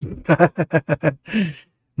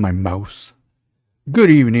My mouse. Good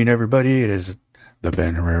evening, everybody. It is the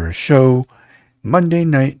Ben Herrera Show, Monday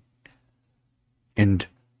night, and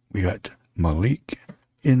we got Malik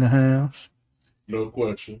in the house. No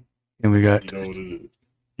question. And we got, You know what it is.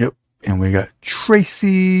 Yep, and we got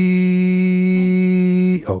Tracy.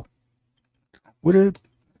 Oh, what a.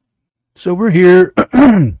 So we're here.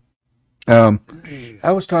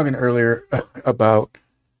 I was talking earlier about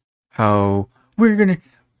how we're gonna.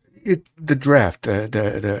 The draft,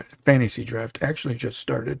 the fantasy draft, actually just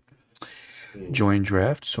started. Join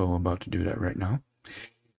draft, so I'm about to do that right now.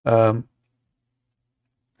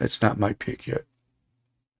 That's not my pick yet.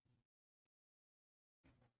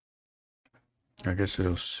 I guess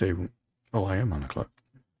it'll say. Oh, I am on the clock.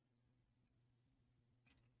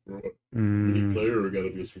 Any player or got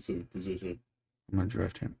to be a specific position? I'm gonna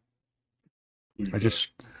draft him. I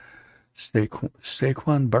just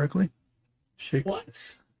Saquon Barkley.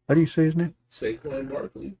 What? How do you say his name? Saquon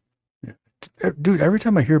Barkley. Yeah. Dude, every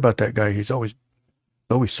time I hear about that guy, he's always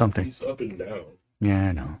something. He's up and down. Yeah,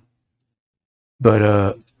 I know.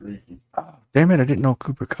 But damn it, I didn't know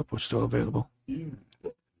Cooper Kupp was still available. He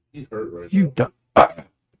hurt right now.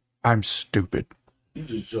 I'm stupid. You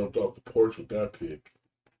just jumped off the porch with that pick.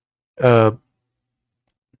 Amon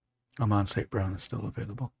St. Brown is still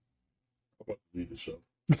available. I'm about to leave the show.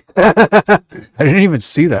 I didn't even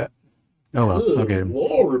see that. Oh well, I'll get him.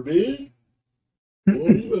 Lord, man. Well,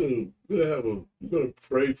 you better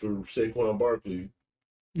pray for Saquon Barkley.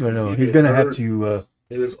 No, he's gonna have to.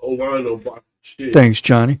 And his O-line don't block shit. Thanks,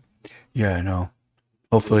 Johnny. Yeah, I know.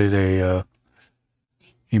 Hopefully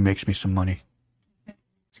he makes me some money.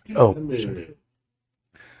 Oh, sorry.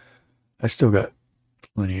 I still got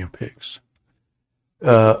plenty of picks.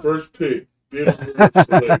 First pick, Ben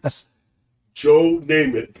selects Joe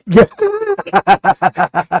Namath.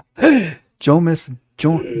 Jonathan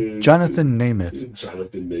Namath.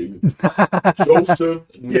 Jonathan Namath. Joseph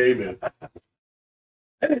Namath.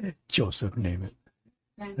 Joseph Namath.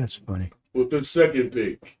 That's funny. With the second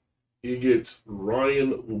pick, he gets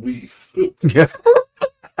Ryan Leaf. Yes.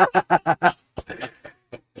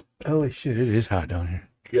 Holy shit, it is hot down here.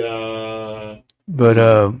 God. But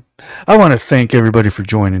I want to thank everybody for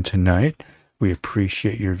joining tonight. We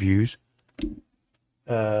appreciate your views.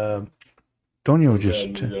 Donio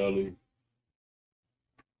just...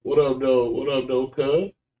 What up, though? What up, though,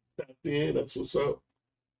 cuz? Tapped in. That's what's up.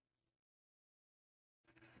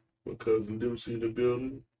 My cousin Deucey in the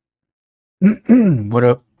building. What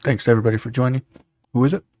up? Thanks to everybody for joining. Who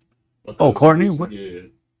is it? Oh, Courtney? Deucey, what? Yeah.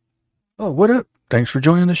 Oh, what up? Thanks for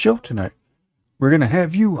joining the show tonight. We're going to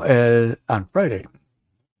have you on Friday.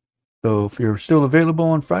 So if you're still available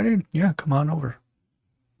on Friday, yeah, come on over.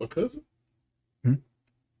 My cousin?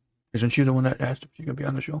 Isn't she the one that asked if she could be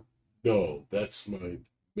on the show? No, that's my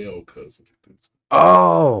male cousin.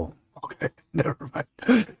 Oh, okay. Never mind.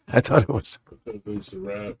 I thought it was. My cousin used to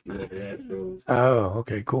rap, rap shows. Oh,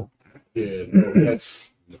 okay, cool. Yeah, no,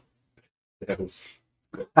 that was...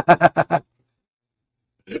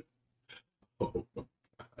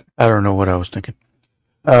 I don't know what I was thinking.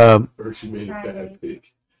 First, you made a bad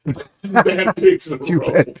pick. Bad picks in a row.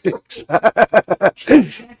 Bad picks.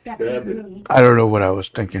 I don't know what I was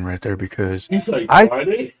thinking right there because he's like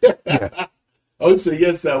Friday. Yeah. I would say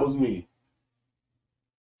yes, that was me.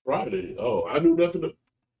 Friday. Oh, I knew nothing.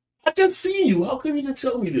 I just seen you. How come you didn't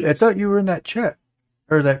tell me this? I thought you were in that chat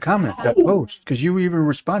or that comment, that post, because you even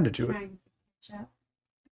responded to it.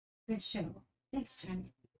 Good show. Thanks,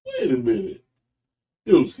 Johnny. Wait a minute,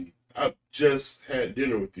 Deucey. I just had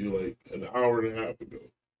dinner with you like an hour and a half ago.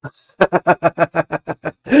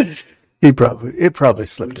 It probably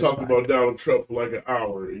slipped. We talked about Donald Trump for like an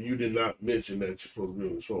hour, and you did not mention that you're supposed to be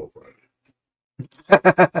on the show on Friday.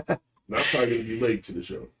 Now I'm probably going to be late to the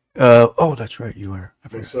show. Oh, that's right, you were.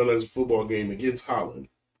 My son has a football game against Holland.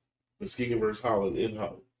 Muskegon versus Holland in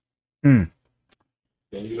Holland. And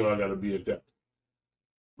you know I got to be at that.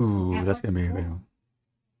 Ooh, that's going to be a good one.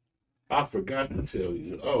 I forgot to tell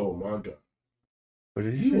you. Oh my God. What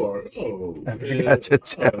did you say? are? Oh, I forgot to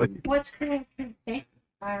tell you. What's going to pick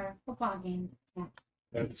our football game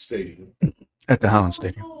at the stadium? At the Holland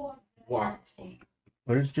Stadium. Wow.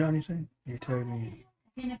 What is Johnny saying? You're telling me.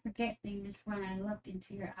 I tend to forget things when I look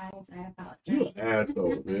into your eyes. I apologize. You an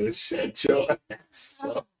asshole, man. Shut your ass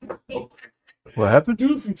up, bro. What happened?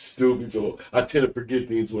 Do some stupid joke. I tend to forget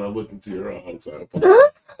things when I look into your eyes.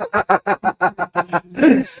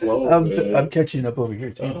 Slow, I'm catching up over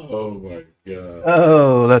here too. Oh my God.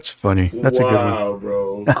 Oh, that's funny. That's a good one. Wow,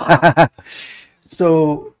 bro.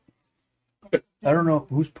 So I don't know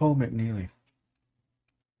who's Paul McNeely.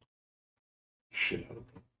 Shit.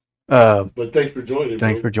 But thanks for joining,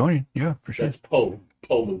 Thanks bro. for joining. Yeah, for sure. That's Poe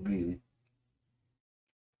McGee.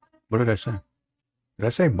 What did I say? Did I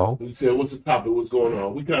say Mo? He said, "What's the topic? What's going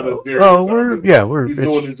on?" We kind of Oh, we're He's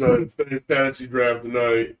doing his fantasy draft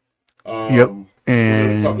tonight. Yep. We're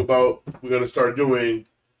And gonna start doing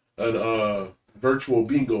an virtual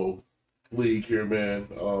bingo league here, man.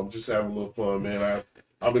 Just having a little fun, man.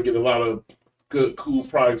 I've been getting a lot of good, cool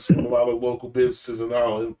prizes from a lot of local businesses in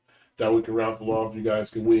Holland that we can raffle off. You guys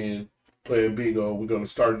can win playing bingo. We're gonna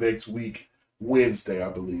start next week, Wednesday, I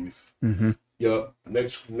believe. mm-hmm. Yep,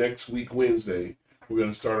 next week Wednesday, we're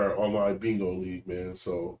gonna start our online bingo league, man.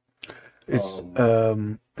 So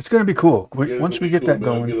it's gonna be cool. Once we get that man.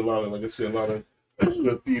 going. I'm getting a lot of, like I said, a lot of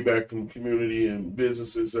good feedback from the community and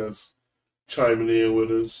businesses that's chiming in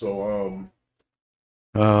with us. So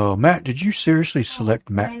Oh, Matt, did you seriously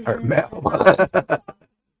select Matt? Or Matt?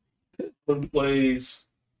 one plays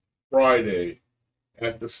Friday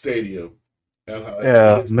at the stadium.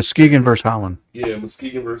 Muskegon versus Holland. Yeah,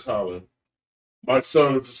 Muskegon versus Holland. My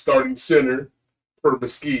son is the starting center for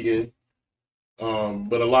Muskegon.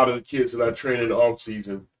 But a lot of the kids that I train in the off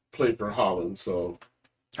season play for Holland, so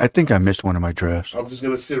I think I missed one of my drafts I'm just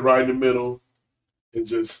gonna sit right in the middle and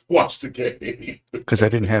just watch the game. because I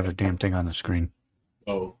didn't have a damn thing on the screen.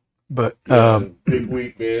 Oh, But yeah, big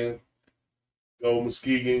week, man. Go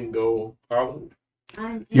Muskegon, go Holland.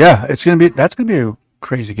 yeah, that's gonna be a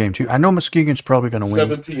crazy game too. I know Muskegon's probably gonna win.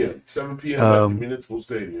 7 p.m. 7 p.m. at the Municipal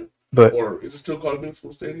Stadium. But or is it still called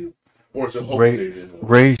Municipal Stadium? Or is it Hope Ray, Stadium?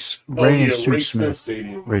 Ray Ray Smith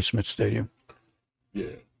Stadium. Ray Smith Stadium.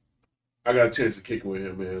 Yeah. I got a chance to kick with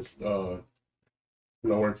him, man.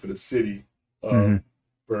 When I worked for the city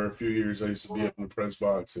for a few years, I used to be up in the press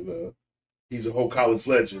box, and he's a whole college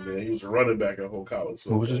legend, man. He was a running back at whole college.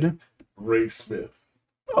 So, what was his name? Ray Smith.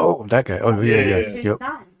 Oh, that guy. Oh, yeah. Yep.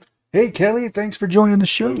 Hey, Kelly, thanks for joining the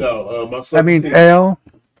show. No, my son. Al.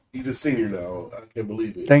 He's a senior now. I can't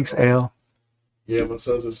believe it. Thanks, Al. Yeah, my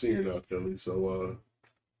son's a senior now, Kelly. So,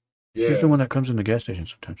 yeah. She's the one that comes in the gas station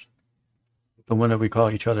sometimes. The one that we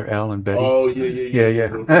call each other Al and Betty. Oh,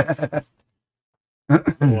 yeah.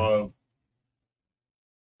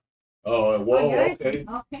 Okay.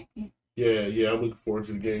 Yeah, I'm looking forward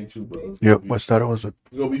to the game too, bro. Yep, I thought it was It's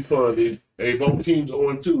gonna be fun. Hey, both teams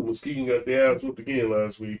 0-2. Muskegon got their ass whooped again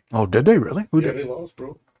last week. Oh, did they really? Who did? They lost,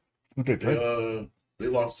 bro. Who did they? They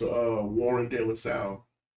lost to Warren De La Salle.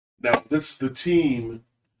 Now, this is the team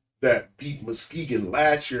that beat Muskegon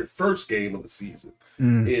last year, first game of the season.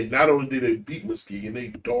 And not only did they beat Muskegon, they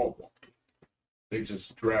dog walked it. They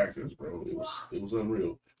just dragged us, bro. It was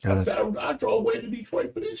unreal. I drove away to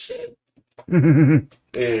Detroit for this shit.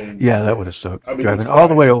 And yeah, that would have sucked. Driving all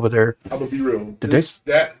the way over there. I'm gonna be real.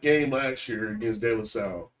 That game last year against De La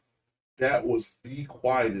Salle, that was the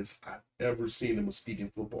quietest I've ever seen a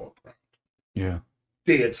Muskegon football crowd. Yeah.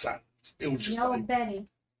 Dead silence. It was just Betty.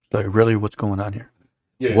 Like, really, what's going on here?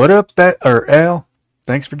 Yeah. What up, Al?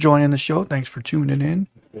 Thanks for joining the show. Thanks for tuning in.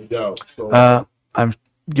 No, so, the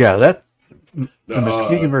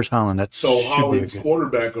Muskegon versus Holland. That's so Holland's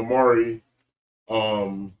quarterback Amari.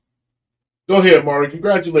 Go ahead, Amari.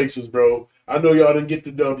 Congratulations, bro. I know y'all didn't get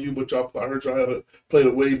the W, but I heard y'all had played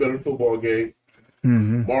a way better football game.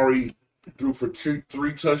 Amari threw for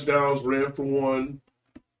three touchdowns, ran for one.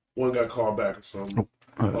 One got called back or something.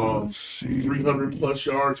 300 plus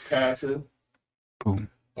yards passing. Boom.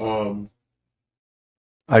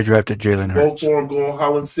 I drafted Jalen Hurts. Vote for him. Going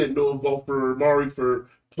Holland Sentinel. Vote for Amari for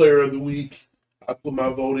Player of the Week. I put my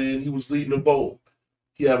vote in. He was leading the vote.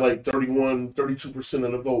 He had like 32%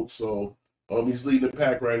 of the vote. So he's leading the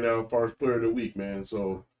pack right now as far as Player of the Week, man.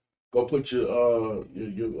 So go put your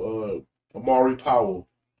Amari Powell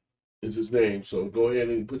is his name. So go ahead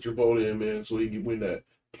and put your vote in, man, so he can win that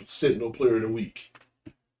Sentinel Player of the Week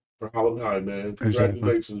for Holland High, man.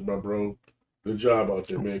 Congratulations, my bro. Good job out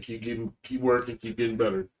there, man. Keep working, keep getting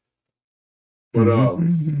better. But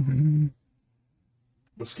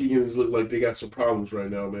Muskegon look like they got some problems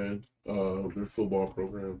right now, man. Their football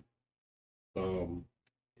program.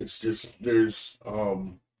 It's just there's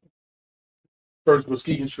first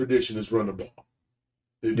Muskegon's tradition is run the ball.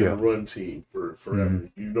 They've been a run team for forever.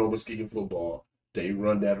 You know Muskegon football. They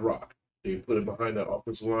run that rock. They put it behind that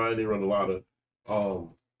offensive line. They run a lot of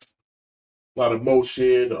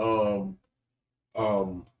motion.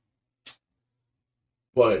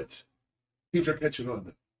 But teams are catching on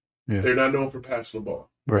them. Yeah. They're not known for passing the ball.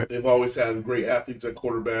 Right. They've always had great athletes at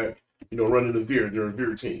quarterback, running the veer. They're a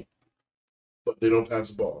veer team. But they don't pass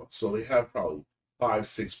the ball. So they have probably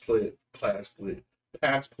 5-6 pass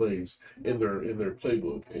plays in their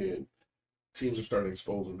playbook, and teams are starting to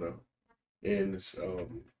expose them now. And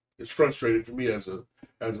it's frustrating for me as a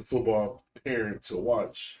football parent to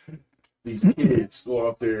watch these kids go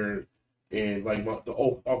out there and like the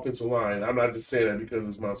offensive line. I'm not just saying that because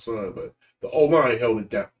it's my son, but the O line held it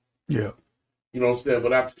down. Yeah. You know what I'm saying?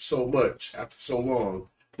 But after so long,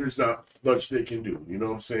 there's not much they can do. You know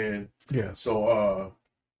what I'm saying? Yeah. So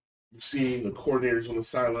you see the coordinators on the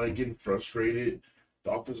sideline getting frustrated.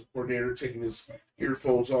 The offensive coordinator taking his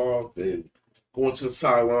earphones off and going to the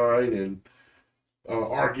sideline and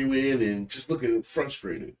arguing and just looking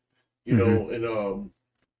frustrated. You know, and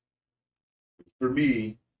for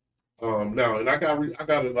me, now, and I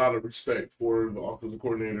got a lot of respect for the offensive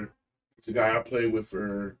coordinator. It's a guy I played with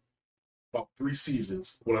for about 3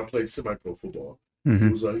 seasons when I played semi-pro football. He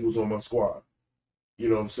was on my squad. You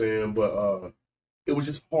know what I'm saying? But it was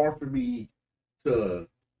just hard for me to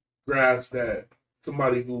grasp that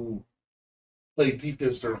somebody who played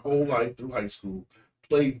defense their whole life through high school,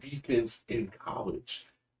 played defense in college,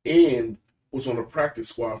 and was on a practice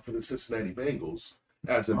squad for the Cincinnati Bengals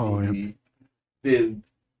as a DB. Then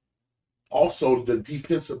also the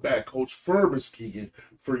defensive back coach for Muskegon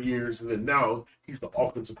for years, and then now he's the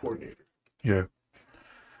offensive coordinator. Yeah.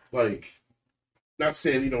 Like, not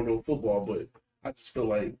saying he don't know football, but I just feel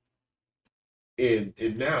like, and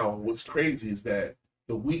now what's crazy is that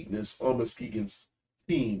the weakness on Muskegon's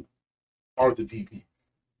team are the DBs.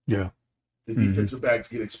 Yeah. The defensive backs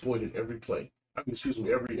get exploited every play.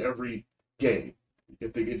 Every game.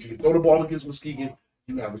 If you can throw the ball against Muskegon,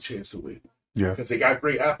 you have a chance to win. Yeah. Because they got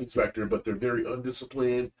great athletes back there, but they're very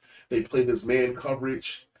undisciplined. They play this man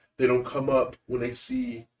coverage. They don't come up when they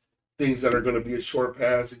see things that are going to be a short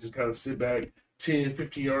pass. They just kind of sit back 10,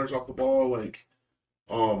 15 yards off the ball. Like,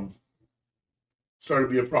 started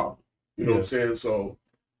to be a problem. You know what I'm saying? So,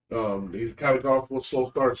 they've kind of gone for a slow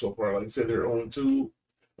start so far. Like I said, they're 0-2.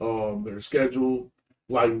 Their schedule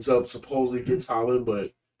lightens up, supposedly against Holland,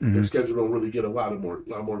 but their schedule don't really get a lot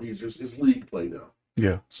more easier. It's league play now.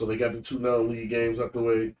 Yeah. So they got the 2 non-league games out the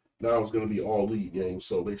way. Now it's going to be all league games,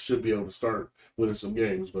 so they should be able to start winning some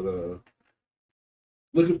games. But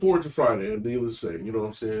looking forward to Friday. Needless to say, you know what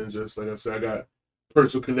I'm saying? Just like I said, I got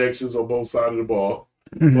personal connections on both sides of the ball,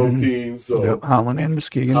 both teams. So Holland and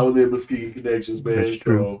Muskegon connections, man. That's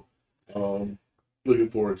true. So looking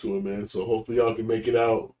forward to it, man. So hopefully y'all can make it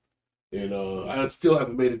out. And I still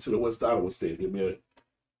haven't made it to the West Ottawa Stadium yet.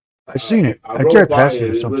 I've seen it. I rode drive by past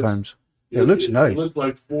it. it sometimes. It looks nice. It looks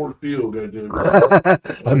like Ford Field, goddamn.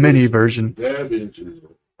 A mini version. That bitch is.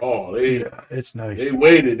 Oh, it's nice. They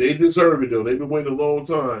waited. They deserve it though. They've been waiting a long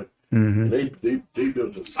time. Mm-hmm. And they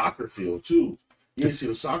built a soccer field too. You didn't see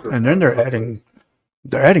the soccer. And then they're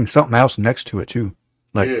adding something else next to it too,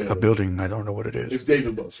 like a building. I don't know what it is. It's Dave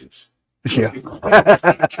and Buster's. Yeah.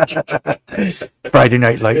 Friday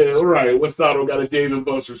Night Light. Yeah, all right. West Ottawa got a Dave and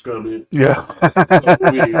Buster's coming. Yeah.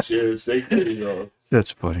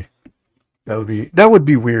 That's funny. That would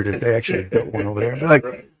be weird if they actually built one over there. Like,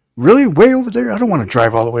 right. Really? Way over there? I don't want to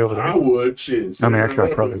drive all the way over there. I would. Shit. I mean,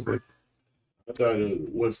 actually, I probably would. I thought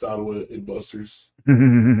West Ottawa and Buster's.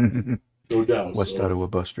 No doubt. West Ottawa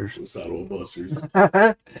Busters. West Ottawa Busters.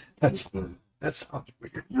 That's funny. That sounds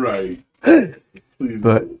weird. Right. Please.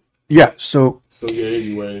 But, yeah, so yeah,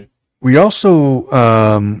 anyway. We also,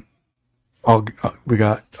 we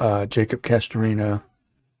got Jacob Castorina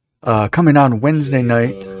coming on Wednesday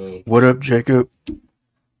night. What up, Jacob?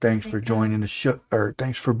 Thanks for joining the show, or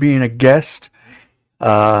thanks for being a guest.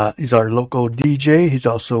 He's our local DJ. He's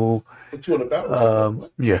also,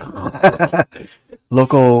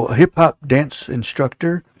 local hip hop dance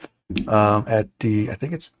instructor at I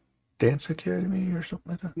think it's Dance Academy or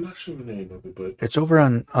something like that. I'm not sure the name of it, but it's over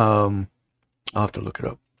on. I'll have to look it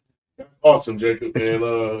up. Awesome, Jacob,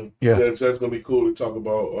 man. That's gonna be cool to talk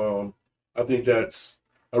about. I think that's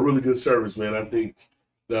a really good service, man. I think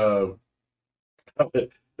I'm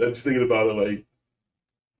just thinking about it, like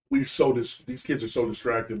these kids are so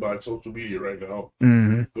distracted by social media right now.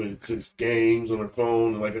 With just games on their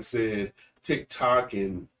phone, and like I said, TikTok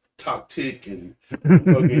and TokTik and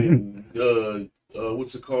fucking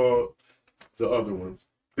what's it called? The other one.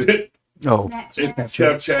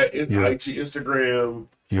 Snapchat, IG, Instagram.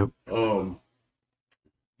 Yep.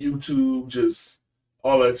 YouTube, just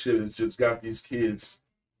all that shit has just got these kids.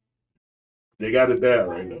 They got it bad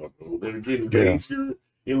right now, bro. They're getting lazier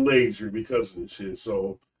and lazier because of this shit.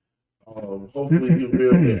 So, hopefully he'll be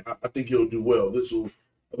able to, I think he'll do well. I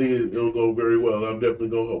think it'll go very well. I'm definitely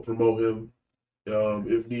gonna help promote him,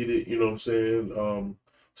 if needed. You know what I'm saying?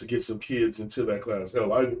 To get some kids into that class.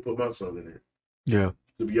 Hell, I even put my son in there. Yeah.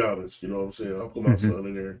 To be honest, you know what I'm saying? I'll put my son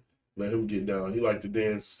in there, let him get down. He liked to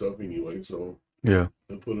dance and stuff anyway, so I'll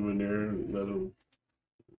put him in there and let him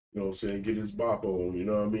You know what I'm saying? Get his bop on. You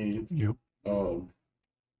know what I mean? Yep.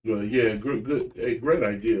 Yeah, good, hey, great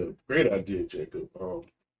idea, Jacob.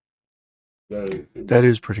 That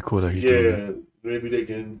is pretty cool that he's doing that. Yeah, maybe they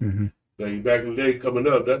can. Mm-hmm. Like back in the day, coming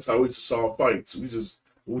up, that's how we used to solve fights. We just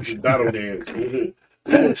battle dance. We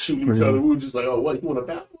weren't shooting each other. We were just like, oh, what, you want to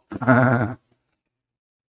battle?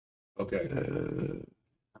 Okay. Go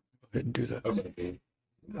ahead and do that. Okay.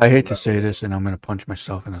 I hate to say this, and I'm going to punch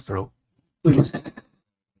myself in the throat. You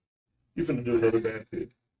finna do another bad pick.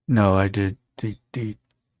 No, I did the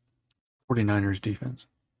 49ers defense.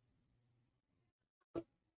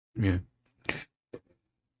 Yeah.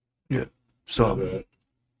 Yeah. So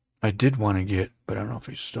I did want to get, but I don't know if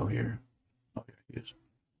he's still here. Oh, yeah, he is.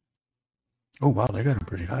 Oh, wow, they got him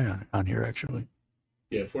pretty high on here, actually.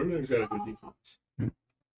 Yeah, 49ers got a good defense. Yeah.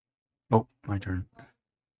 Oh, my turn.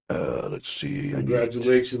 Let's see.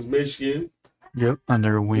 Congratulations, Michigan. Yep, on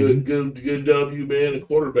their win. Good W, man. The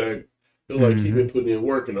quarterback feel like he's been putting in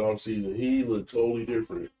work in the offseason. He looked totally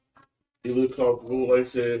different. He looked comfortable, like I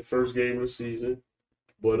said, first game of the season.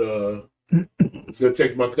 But it's gonna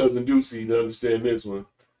take my cousin Ducey to understand this one.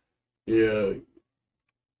 Yeah.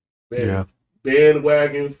 Man, yeah.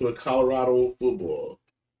 Bandwagon for Colorado football.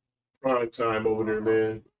 Prime time over there,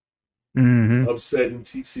 man. Mm-hmm. Upsetting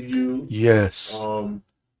TCU. Yes.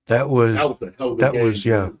 That was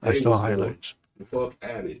yeah. I saw highlights. The fuck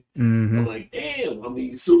at it. Mm-hmm. I'm like, damn. I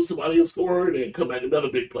mean, as soon as somebody will score, and come back another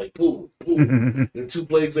big play, boom, boom, and 2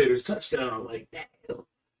 plays later, it's touchdown. I'm like, damn.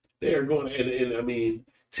 They are going, and I mean,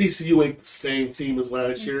 TCU ain't the same team as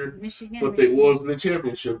last year, but they was in the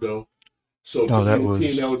championship though. So that was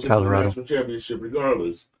team that was just Colorado. the national championship,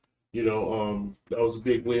 regardless. You know, that was a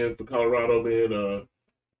big win for Colorado, man.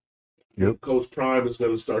 Yep. Coach Prime is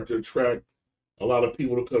going to start to attract a lot of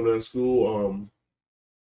people to come to that school.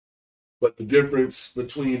 But the difference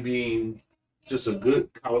between being just a good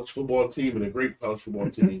college football team and a great college football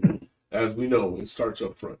team, as we know, it starts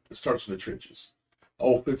up front. It starts in the trenches.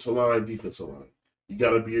 Offensive line, defensive line. You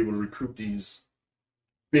got to be able to recruit these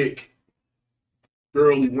big,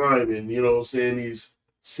 burly linemen, you know what I'm saying? These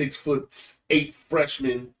 6'8"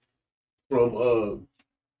 freshmen from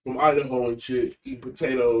Idaho and shit, eat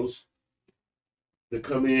potatoes, that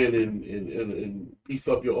come in and beef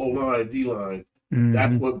up your O line, D line.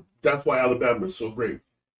 Mm-hmm. That's why Alabama is so great.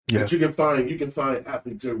 Yeah. But you can find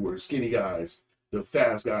athletes everywhere, skinny guys, the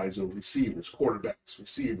fast guys, and receivers, quarterbacks,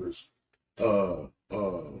 receivers, like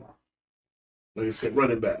I said,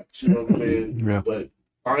 running backs. You know what I'm saying? Yeah. But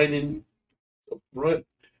finding a front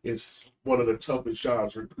is one of the toughest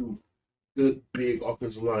jobs to recruit good, big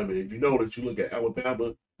offensive linemen. If you notice, you look at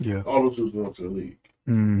Alabama, yeah, all those dudes going to the league.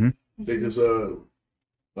 Mm-hmm. They just the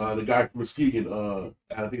guy from Muskegon,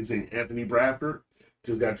 I think his name Anthony Bradford,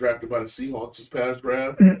 just got drafted by the Seahawks this past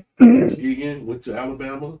draft. Muskegon went to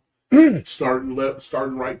Alabama,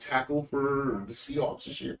 starting right tackle for the Seahawks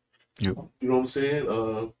this year. Yep. You know what I'm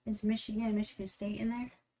saying? Is Michigan State in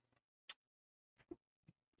there?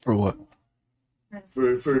 For what?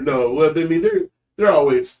 For no, well, I mean they're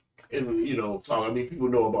always in, you know, talk. I mean, people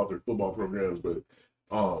know about their football programs, but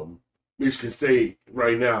Michigan State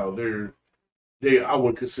right now I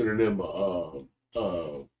would consider them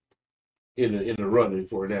in the running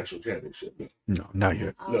for a national championship. No, not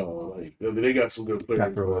yet. No, like I mean, they got some good players.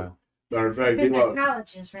 Not for a while. Matter of fact, They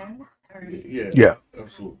colleges, right? Yeah,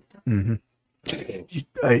 absolutely. Mm-hmm.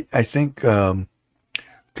 I think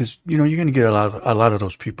because you know you're going to get a lot of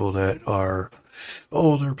those people that are,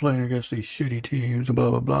 oh, they're playing against these shitty teams and blah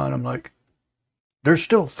blah blah, and I'm like, they're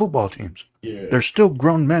still football teams. Yeah, they're still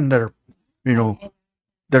grown men that are, you know,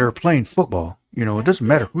 that are playing football. You know, it doesn't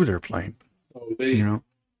matter who they're playing. You know.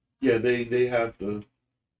 Yeah, they have to.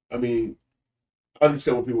 I mean, I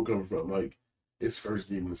understand where people are coming from. Like, it's first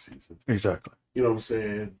game of the season. Exactly. You know what I'm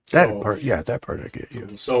saying? That part I get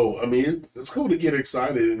you. So I mean, it's cool to get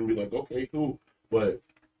excited and be like, okay, cool. But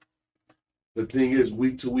the thing is,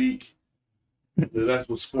 week to week, that's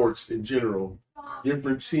what sports in general.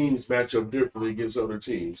 Different teams match up differently against other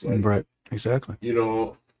teams. Like, right. Exactly. You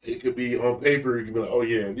know, it could be on paper. You could be like, oh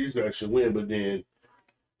yeah, these guys should win. But then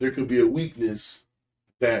there could be a weakness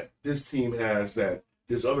that this team has that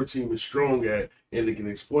this other team is strong at, and they can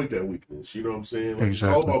exploit that weakness. You know what I'm saying? Like,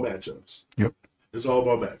 exactly. It's all about matchups. Yep. It's all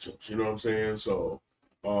about matchups. You know what I'm saying? So,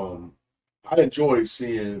 I enjoy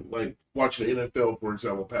seeing, like, watching the NFL, for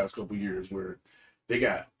example, past couple of years where they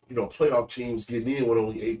got, you know, playoff teams getting in with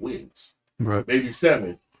only 8 wins. Right. Maybe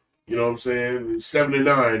 7. You know what I'm saying? 7 and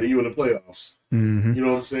 9, and you in the playoffs. Mm-hmm. You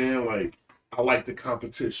know what I'm saying? Like, I like the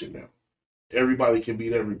competition now. Everybody can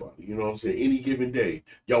beat everybody. You know what I'm saying? Any given day,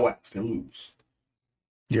 your ass can lose.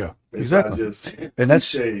 Yeah, It's exactly. not just and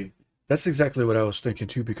That's exactly what I was thinking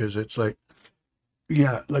too, because it's like,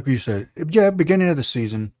 yeah, like you said, yeah, beginning of the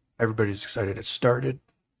season, everybody's excited. It started.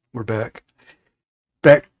 We're back.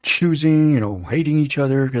 Back choosing, hating each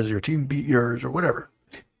other because your team beat yours or whatever.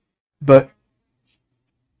 But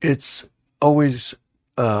it's always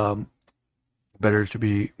um, better to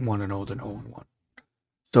be 1-0 than 0-1.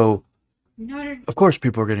 So, Notre. of course,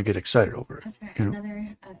 people are going to get excited over it. I'm sorry.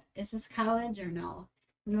 Another. Is this college or no?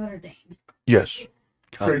 Notre Dame. Yes.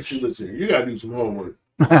 Tracy, listen, you gotta do some homework.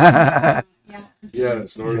 Yeah.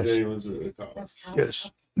 Yes, Notre Yes. Dame is a college. That's college.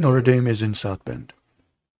 Yes. Notre Dame is in South Bend.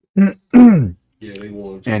 Yeah, they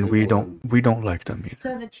won. And they we won. don't like them either.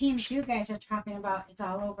 So the teams you guys are talking about, it's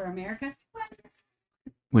all over America? What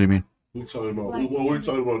do you mean? We're talking about we're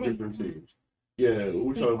talking about different teams. Yeah,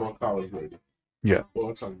 we're talking about college right now. Yeah. Well,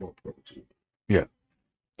 I'm talking about pro too. Yeah.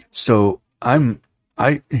 So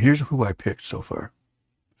here's who I picked so far.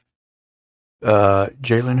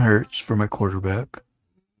 Jalen Hurts for my quarterback.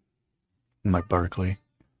 My Barkley.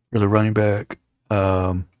 For the running back.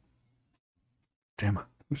 Damn it.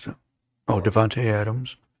 Who's that? Oh, Devontae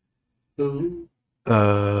Adams. Who?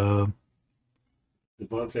 Devontae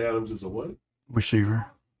Adams is a what? Receiver.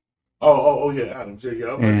 Oh, yeah, Adams. Yeah. I'm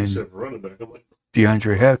like, you And said for running back. I'm like,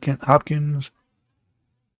 DeAndre Hopkins.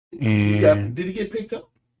 And did he get picked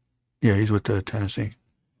up? yeah, he's with the Tennessee.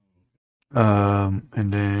 And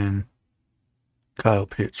then Kyle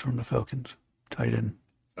Pitts from the Falcons, tight end.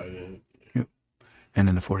 Yep. And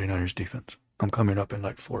then the 49ers defense. I'm coming up in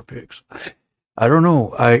like 4 picks. I don't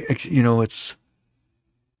know. I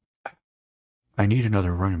need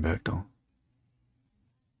another running back though.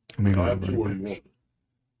 I mean, I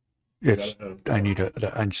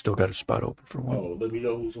still got a spot open for one. Oh, let me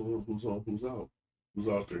know who's out. Who's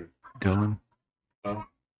out there? Dylan. Huh?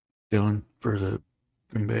 Dylan for the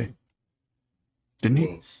Green Bay. Didn't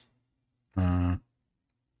he? Yeah,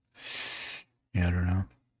 I don't know.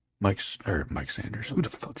 Mike Sanders. Who the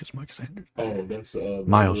fuck is Mike Sanders? Oh, that's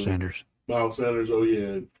Miles Sanders. Miles Sanders. Oh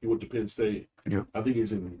yeah, he went to Penn State. Yep. I think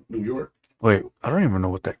he's in New York. Wait, I don't even know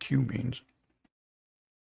what that Q means.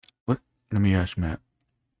 What? Let me ask Matt.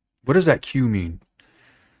 What does that Q mean?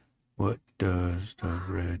 What does the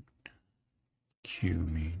red Q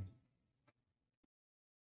mean?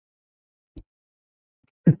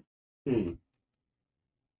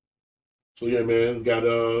 So yeah, man, got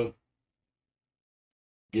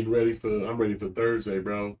getting ready for. I'm ready for Thursday,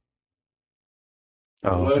 bro.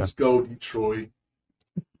 Oh, let's go Detroit.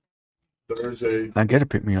 Thursday. I gotta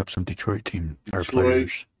pick me up some Detroit team or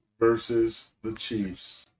players versus the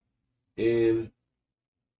Chiefs in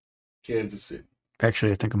Kansas City.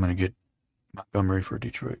 Actually, I think I'm gonna get Montgomery for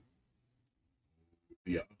Detroit.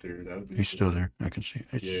 Be out there. He's still there. I can see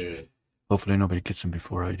it. Yeah. Hopefully nobody gets him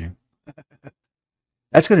before I do.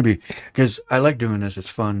 That's gonna be because I like doing this. It's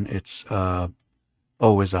fun. It's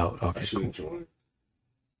always out. Okay, I should enjoy it.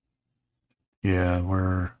 Yeah,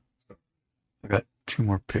 I got 2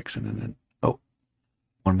 more picks and then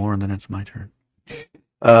one more and then it's my turn.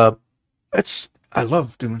 I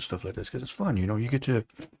love doing stuff like this because it's fun. You get to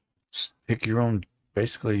pick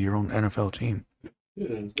basically your own NFL team,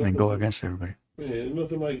 and go against everybody. Man,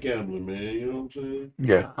 nothing like gambling, man. You know what I'm saying?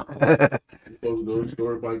 Yeah. You're supposed to go to the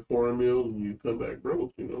store, buy cornmeal, and you come back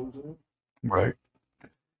broke. You know what I'm saying? Right.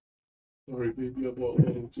 Sorry, baby, I bought all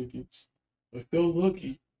them tickets. I felt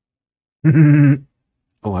lucky.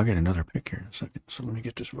 Oh, I got another pick here in a second. So let me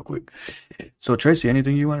get this real quick. So Tracy,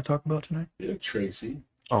 anything you want to talk about tonight? Yeah, Tracy.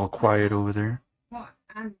 All quiet over there. Well,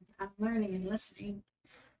 I'm learning and listening.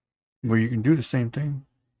 Well, you can do the same thing.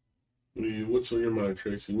 What's on your mind,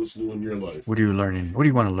 Tracy? What's new in your life? What are you learning? What do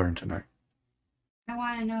you want to learn tonight? I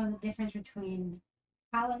want to know the difference between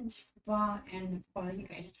college football and the football you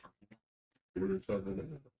guys are talking about. What are you talking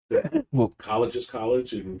about? Well, college is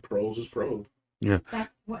college and pros is pro. Yeah.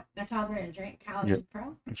 That's all there is, right? College is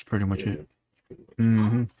pro? That's pretty much it.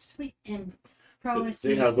 Mm-hmm. Oh, sweet. And pro is...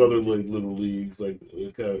 They have other little leagues, like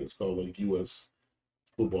it's called like U.S.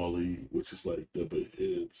 Football League, which is like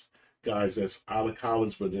it's guys that's out of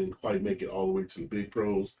college but didn't quite make it all the way to the big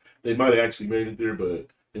pros. They might have actually made it there, but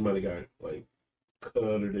they might have got like cut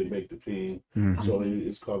or didn't make the team. Mm-hmm. So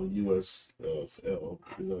it's called the USFL,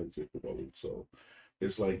 Football League. So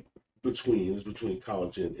it's like between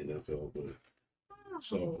college and NFL, but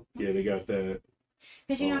so yeah, they got that.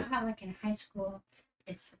 Because you know how like in high school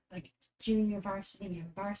it's like junior varsity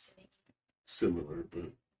and varsity. Similar,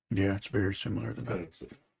 but yeah, it's very similar to that.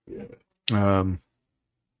 Yeah.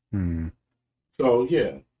 So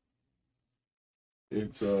yeah,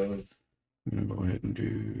 it's I'm gonna go ahead and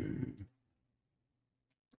do.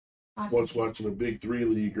 I was watching a Big 3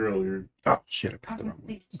 league earlier. Oh shit! I was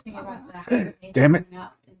thinking about Damn it!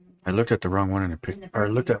 I looked at the wrong one and it picked, or I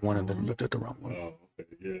looked at one and then looked at the wrong one. Oh, okay,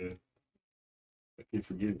 yeah. I keep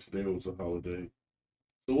forgetting today was a holiday.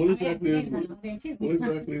 So what exactly is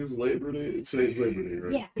Labor Day? Today's Labor Day,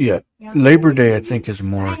 right? Yeah. Yeah. Labor Day, I think, is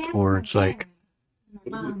more towards like,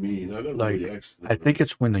 What does it mean? I never like, really actually. I think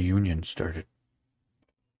it's when the union started.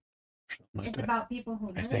 Something like It's that. about people who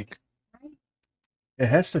I work, think right? it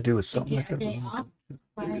has to do with They something get like a day that. off. Yeah,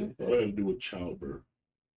 Right? what had to do with childbirth?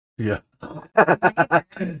 Yeah.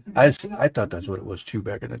 I thought that's what it was too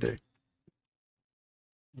back in the day.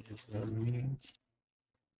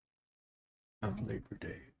 Of Labor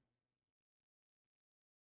Day.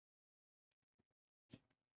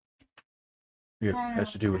 Yeah, it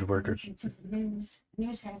has to do with workers.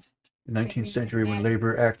 News has. In the 19th century, when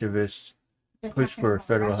labor activists pushed for a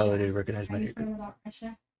federal holiday recognized Are many. you heard about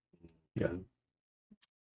Russia? Yeah.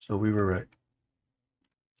 So we were right.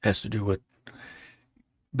 Has to do with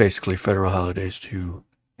basically federal holidays to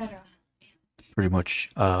Federal. pretty much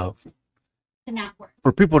To not work.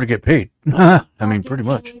 for people to get paid. I Or mean, get pretty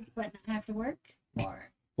much. paid But not have to work? Or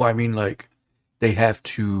Well, I mean, like they have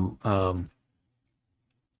to,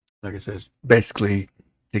 like I said, basically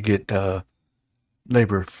to get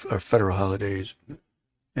labor or federal holidays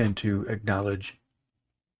and to acknowledge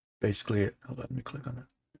basically. Hold on, let me click on it.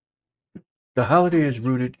 The holiday is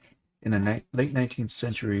rooted in the late 19th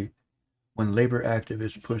century when labor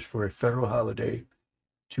activists pushed for a federal holiday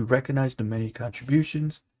to recognize the many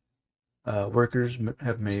contributions workers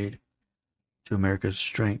have made to America's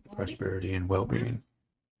strength, prosperity, and well-being.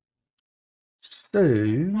 So,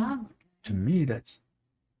 to me, that's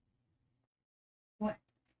what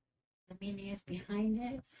the meaning is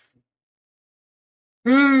behind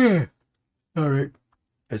it. all right.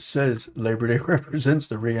 It says Labor Day represents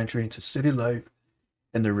the re-entry into city life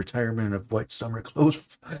and the retirement of white summer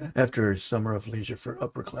clothes after a summer of leisure for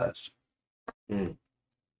upper class. Mm.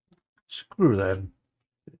 Screw that.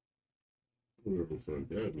 Whatever the fuck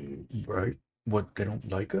that means. Right. What, they don't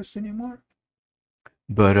like us anymore?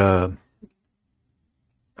 But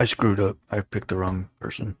I screwed up. I picked the wrong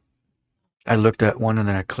person. I looked at one and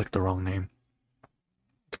then I clicked the wrong name.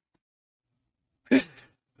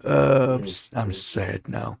 I'm sad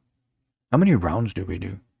now. How many rounds do we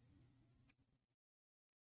do?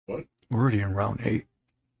 What? We're already in round 8.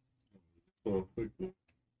 Oh,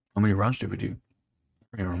 How many rounds did we do?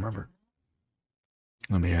 I don't remember.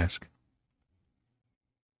 Let me ask.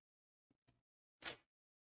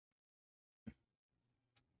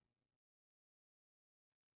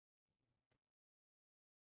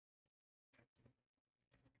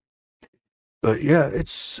 But yeah,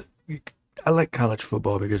 I like college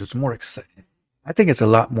football because it's more exciting. I think it's a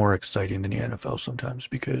lot more exciting than the NFL sometimes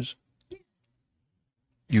because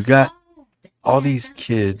you got all these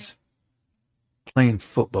kids playing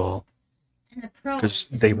football And the pro because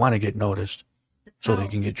is they in- want to get noticed the so pro they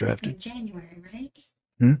can get is drafted. in January, right?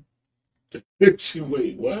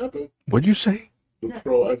 Wait, what happened? What'd you say? The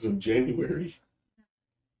pro as of January.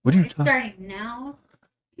 What are you It's talking? starting now.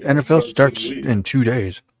 NFL starts in 2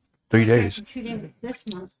 days, 3 It starts days. in 2 days this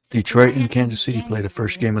month. Detroit and happens Kansas in City play the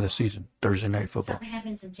first January? game of the season, Thursday night football. Something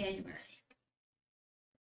happens in January.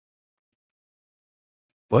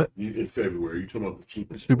 What? In February. You talking about the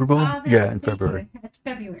Super Bowl? Super Bowl? Oh, Yeah, that's in February. That's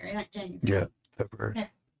February, not January. Yeah, February.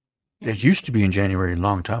 Yeah. It used to be in January a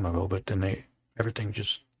long time ago, but then everything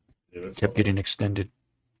just Yeah, that's kept all. getting extended.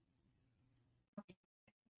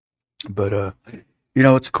 But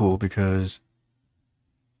it's cool because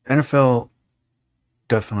NFL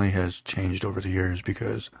definitely has changed over the years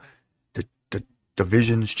because the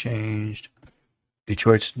divisions changed.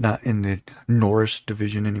 Detroit's not in the Norris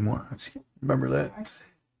division anymore. Remember that?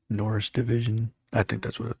 Norris division. I think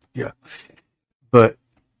that's what yeah. But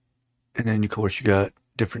and then of course you got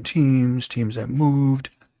different teams that moved.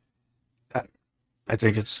 I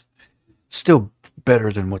think it's still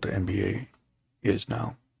better than what the NBA is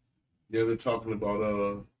now. Yeah, they're talking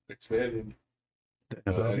about expanding.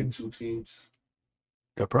 Adding 2 teams.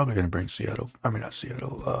 They're probably going to bring Seattle. I mean, not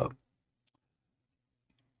Seattle.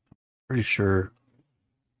 Pretty sure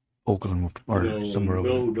Oakland or somewhere over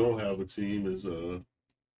there. Who don't have a team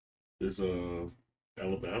is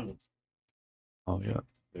Alabama. Oh yeah.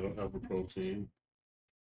 They don't have a pro team.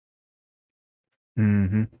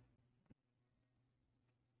 Mm-hmm.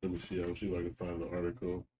 Let me see. I'll see if I can find the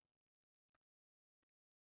article.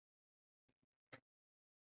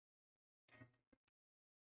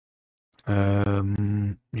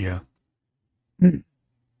 Yeah.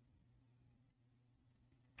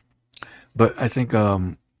 But I think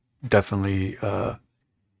definitely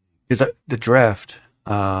is the draft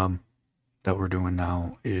that we're doing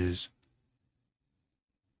now is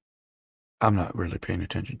I'm not really paying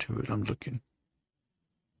attention to it. I'm looking.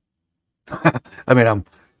 I mean,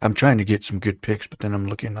 I'm trying to get some good picks, but then I'm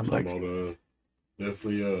looking. I'm like, About,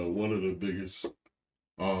 definitely one of the biggest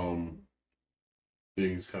um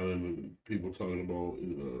things kind of people talking about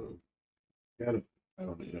is Canada. I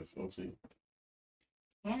don't know the NFL team.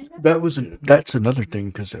 Canada? that's another thing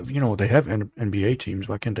because they have NBA teams.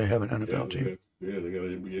 Why can't they have an NFL team? They got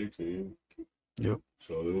an NBA team. Yep.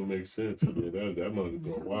 So it would make sense. I mean, that money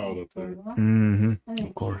go wild up there. Mm-hmm.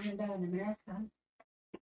 Of course. Canada and America.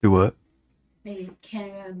 Do what? Maybe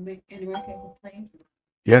Canada and America will play.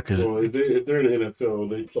 Yeah, because if they're in the NFL,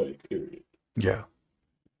 they play. Period. Yeah,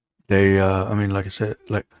 they. I mean, like I said,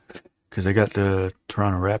 because they got the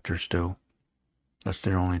Toronto Raptors still. That's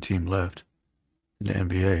their only team left in the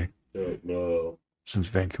NBA. Yeah, since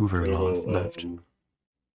Vancouver left.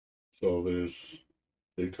 So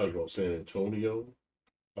they talk about San Antonio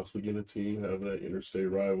possibly getting a team, having that interstate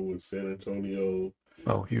rival with San Antonio.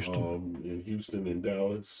 Oh, Houston. In Houston and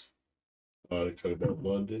Dallas. They talk about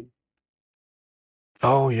London.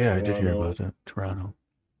 Oh yeah, Toronto. I did hear about that. Toronto.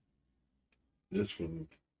 This one,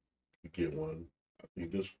 we get one. I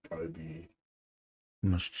think this would probably be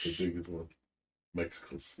the biggest one.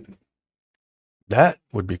 Mexico City. That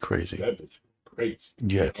would be crazy. That is crazy.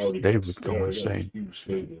 Yes, they would go insane.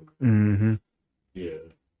 Mm-hmm. Yeah.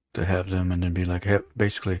 To have them and then be like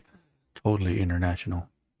basically totally international.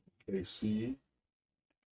 KC.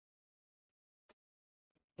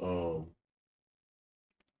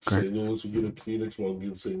 St. Louis will get a team. Next one,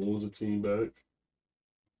 give St. Louis a team back.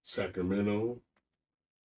 Sacramento.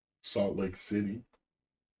 Salt Lake City.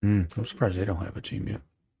 I'm surprised they don't have a team yet.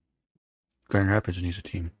 Grand Rapids needs a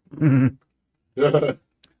team.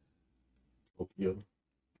 Tokyo.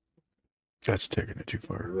 That's taking it too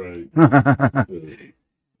far. Right.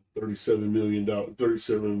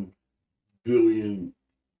 $37 billion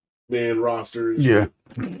man roster. Yeah.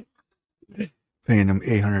 Paying them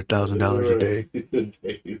 $800,000 a day.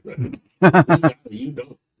 Right. You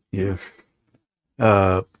know. Yeah.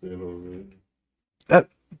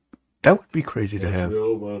 That would be crazy to have.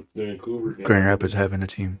 Vancouver, Grand Rapids having a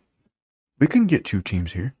team. We can get 2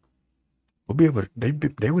 teams here. We'll be able to.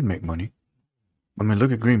 They would make money. I mean,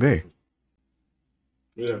 look at Green Bay.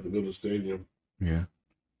 We'd have to build a stadium. Yeah.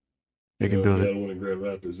 They can build it. One in Grand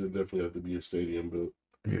Rapids, it definitely have to be a stadium built.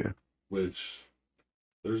 Yeah. Which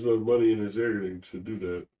there's no money in this area to do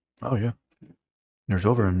that. Oh yeah. There's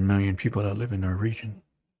over 1 million people that live in our region.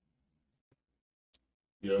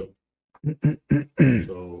 Yep. But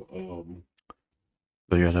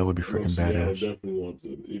yeah, that would be freaking badass. I definitely want the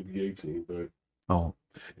NBA team back. Oh.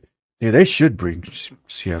 Yeah, they should bring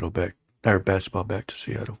Seattle back, or basketball back to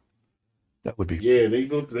Seattle. That would be. Yeah, they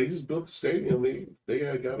just built the stadium. They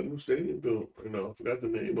got a new stadium built. I forgot the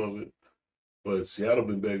name of it. But Seattle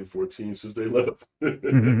been begging for a team since they left. Like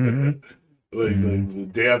the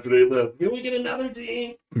day after they left, can we get another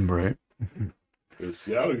team? Right.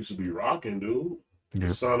 Seattle used to be rocking, dude.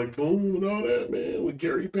 Yep. Sonic Boom and all that, man, with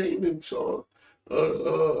Gary Payton and Sean.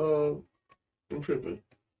 I'm tripping.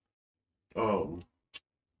 I'm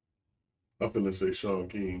finna say Sean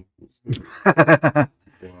King. Wow,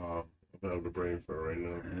 I'm having a brain fart right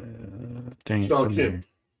now. Sean Kemp.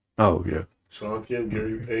 Oh yeah. Sean Kemp,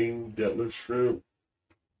 Gary Payton, Detlef Shrimp,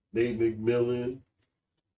 Nate McMillan,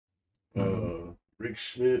 Rick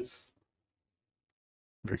Schmitz.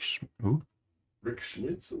 Who? Rick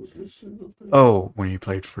Schmitz was listening. Oh, when he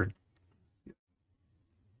played for.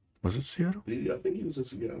 Was it Seattle? I think he was in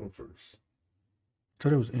Seattle first. I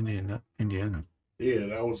thought it was Indiana. Yeah,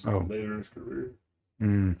 that was later in his career.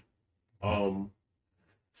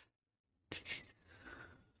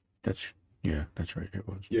 That's right. It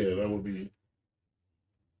was. Yeah, that would be.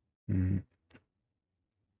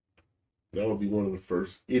 That would be one of the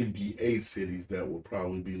first NBA cities that will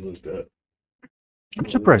probably be looked at. I'm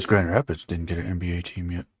surprised Grand Rapids didn't get an NBA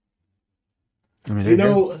team yet. I mean,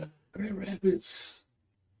 Grand Rapids,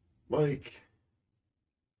 Mike.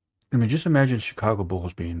 I mean, just imagine Chicago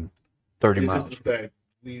Bulls being 30 miles. It's the fact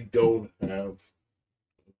we don't have a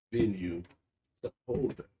venue to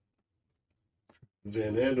hold that.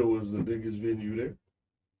 Van Andel was the biggest venue there.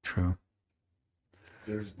 True.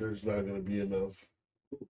 There's not going to be enough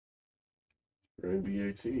for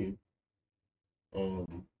NBA team, or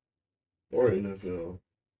NFL.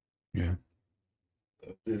 Yeah.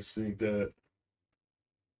 I just think that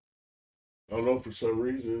I don't know, for some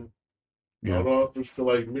reason. Yeah. I don't know if I feel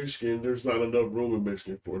like Michigan. There's not enough room in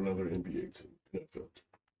Michigan for another NBA team. NFL.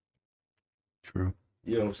 True.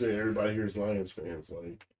 You know what I'm saying? Everybody here's Lions fans,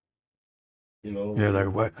 like. Yeah,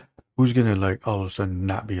 like what? Who's gonna all of a sudden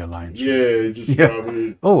not be a Lions? Yeah,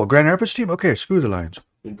 probably. Oh, a Grand Rapids team? Okay, screw the Lions.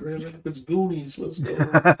 In Grand Rapids Goonies, let's go.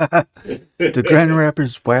 The Grand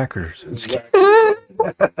Rapids Whackers.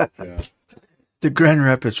 Yeah. The Grand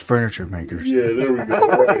Rapids Furniture Makers. Yeah, there we go.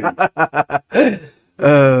 Right.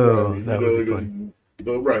 Oh, Right. that You know, would be fun.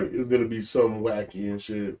 but right, it's gonna be something wacky and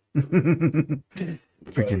shit.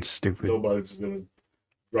 Freaking Like, stupid. nobody's gonna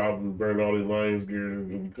rob and burn all their Lions gear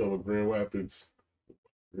and become a Grand Rapids.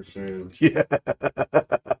 You're saying, Yeah.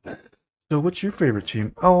 So, what's your favorite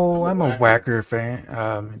team? Oh, I'm a Whacker fan.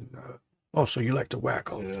 Oh, so you like to whack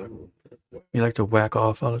all the time? You like to whack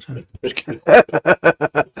off all the time?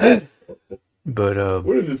 But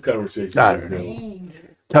where is this conversation? I don't know.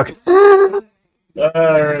 talk.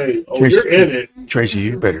 All right. Oh, Tracy, you're in it. Tracy,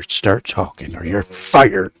 you better start talking, or you're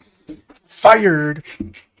fired. Fired.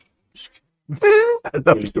 I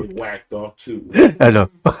love You you. get whacked off too. I know.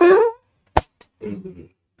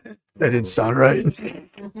 That didn't sound right.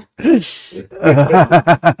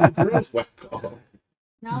 Girls whack off.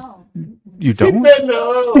 No. You She don't? said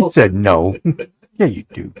no. He said no. Yeah, you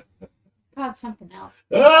do. Called something else.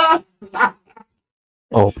 Ah!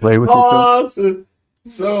 Oh, play with it. Though. Awesome.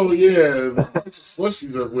 So yeah,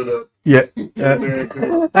 slushies are with a Yeah.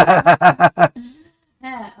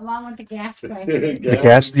 Yeah, along with the gas price. The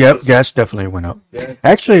gas. Yep, gas definitely went up.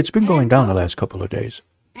 Actually, it's been going down the last couple of days.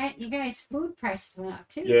 And you guys, food prices went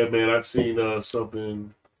up too. Yeah, man, I seen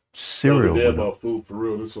something Cereal. the other day went up. about food for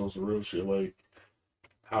real. This was some real shit. Like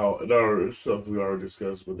how it's something we already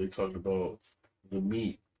discussed, but they talked about the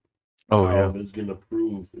meat. Oh how yeah. it's getting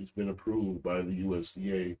approved. It's been approved by the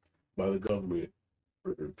USDA, by the government,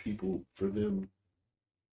 for people, for them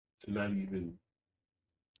to not even.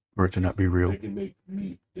 For it to not be real. They can make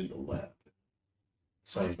meat in the lab.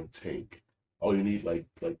 It's not even tank. All you need, like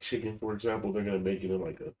chicken, for example, they're gonna make it in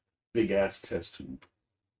like a big ass test tube.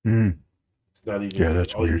 Mm. It's not even. Yeah,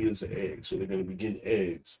 that's all weird. you need is an egg. So they're gonna be getting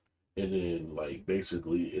eggs and then like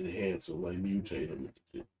basically enhance them, like mutate them.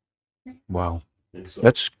 Wow. And so,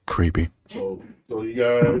 That's creepy. so you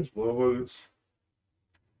guys, motherfuckers,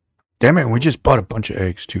 Damn it, we just bought a bunch of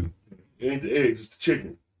eggs too. it ain't the eggs, it's the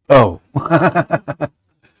chicken. Oh.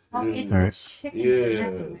 Oh, it's Alright. the chicken.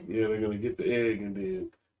 Yeah, they're gonna get the egg and then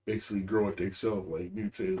basically grow it themselves, like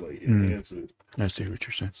mutate, like enhance it. I see what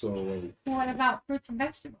you're saying. So like, What about fruits and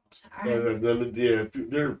vegetables? yeah,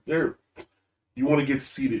 they're you want to get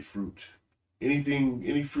seeded fruit.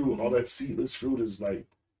 Any fruit, all that seedless fruit is like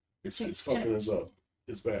it's fucking us up.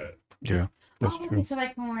 It's bad. Yeah, that's Oh, true. so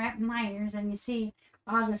like when we're at Myers and you see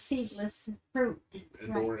all the seedless fruit,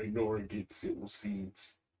 Ignore and get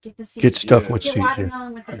seeds. get the seeds. Get stuff Yeah. with Get seeds. Yeah.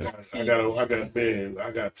 watermelon with the duck seed.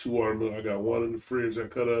 I got two watermelon. I got one in the fridge I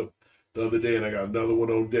cut up the other day, and I got another one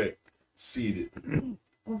on deck, seeded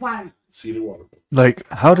Watermelon. watermelon. Like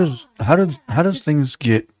how does things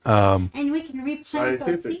get And we can replant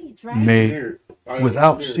those Scientific. seeds, right? made Bioengineered.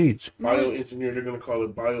 without seeds? Bioengineered. They're gonna call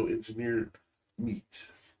it bioengineered meat.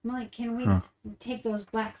 Like, can we take those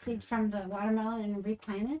black seeds from the watermelon and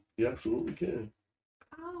replant it? You absolutely can.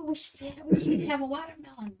 Oh, we should have a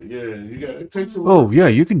watermelon. Yeah, you got it. Takes a Oh yeah,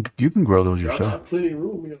 you can grow those I yourself. got plenty of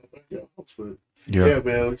room in my house, but Yeah. yeah,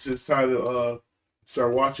 man, it's just time to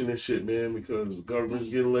start watching this shit, man, because the government's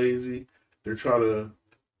getting lazy. They're trying to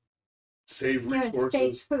save Yeah, it's fake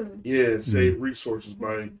resources. food. Yeah, save resources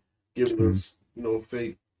by giving Mm. us,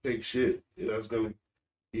 fake shit. And that's gonna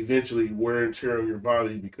eventually wear and tear on your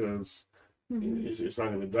body because Mhm. it's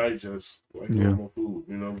not gonna digest like Yeah. normal food.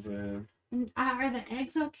 You know what I'm saying? And are the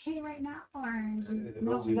eggs okay right now, or And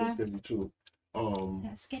no? those are sketchy too.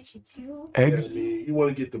 That's sketchy too. Yeah, Eggs, I mean, you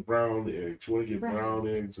want to get the brown eggs. You want to get brown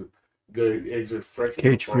eggs. Good eggs are fresh. from the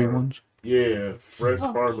cage-free farm. ones. Yeah, fresh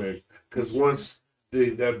Oh. farm egg. Because once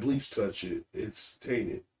that bleach touch it, it's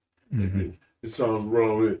tainted. Mhm. It sounds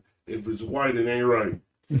wrong. If it's white, it ain't right.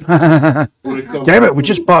 When it comes Damn to it, we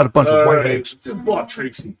just food. bought a bunch of white Alright, eggs. Just bought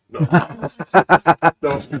Tracy. No.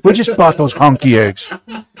 No. We just bought those honky eggs.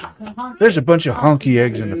 There's a bunch of honky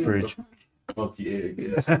eggs in the fridge. Funky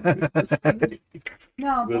eggs.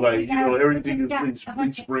 No, But like, everything got is a bunch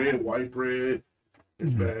bleach of- bread, white bread. It's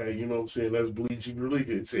Mhm. bad, you know what I'm saying? That's bleach. You really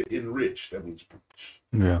get say enriched. That means bleach.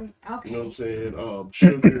 Yeah. Okay. You know what I'm saying?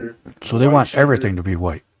 Sugar. So they white want sugar. everything to be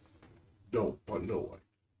white. No, but no white.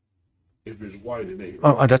 If it's white, it ain't.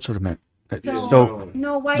 Oh, that's what I meant. So, So,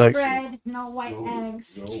 no white like- bread, no white no,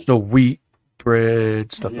 eggs. no. so wheat,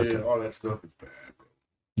 bread, stuff Yeah, like that. all that stuff is bad, bro.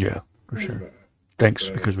 Yeah, for It's sure. bad. Thanks,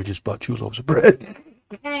 Bad. because we just bought 2 loaves of bread.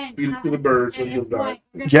 And, Feed it to the birds and and you'll it's die. white.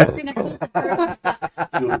 We're Yeah. gonna feed the birds and the ducks.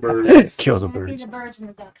 Kill the birds. Kill the We're gonna feed birds. the birds and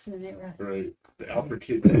the ducks, and then they run. Right. The alpha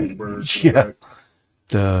kid kill the birds. Yeah. Right?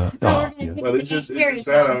 The No, oh, we're yeah. gonna feed But the it's just bacteria, it's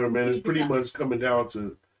bad so out here, man. It's feed the pretty ducks. much coming down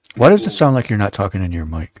to. Why does it sound like you're not talking in your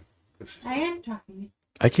mic? I am talking.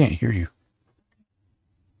 I can't hear you.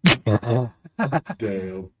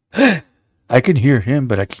 Damn. I can hear him,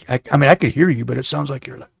 but I mean, I could hear you, but it sounds like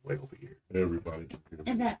you're like way over here. Everybody can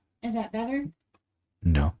hear. Is that better?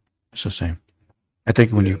 No, it's the same. I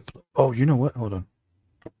think when you. Oh, you know what? Hold on.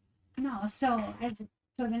 No. So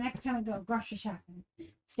the next time we go grocery shopping,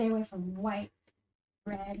 stay away from white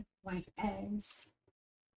bread, white eggs,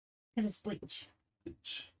 because it's bleach.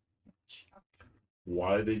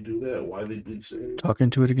 Why they do that? Why they bleach their eggs? Talk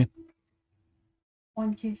into it again.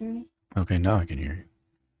 1, 2, 3. Okay, now I can hear you.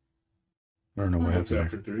 I don't know what happened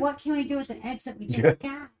After 3. What can we do with the eggs that we just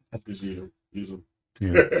got? Just use them. Use them.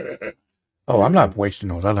 Yeah. Oh, I'm not wasting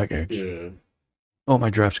those. I like eggs. Yeah. Oh, my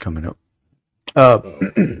draft's coming up.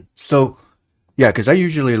 So, yeah, because I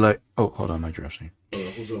usually like. Oh, hold on, my draft's name.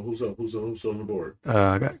 Who's on the board?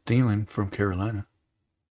 I got Thielen from Carolina.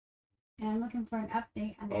 And I'm looking for an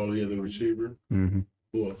update on. Oh yeah, the receiver. Mm-hmm.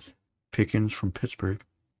 Who else? Pickens from Pittsburgh.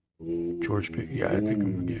 Ooh. George Pickens. Yeah, I think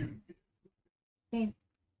I'm gonna get him.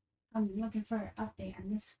 I'm looking for an update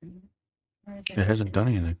on this one. Where is It hasn't done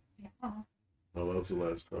anything. Yeah. Oh. Oh, that was the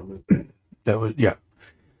last comment. That was yeah.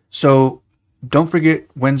 So don't forget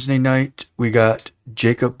Wednesday night we got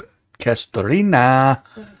Jacob Castorina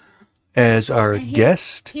as our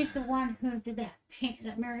guest. He's the one who did that paint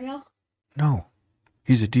that mural. No,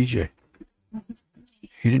 he's a DJ.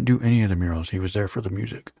 He didn't do any of the murals. He was there for the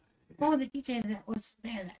music. Oh, the DJ that was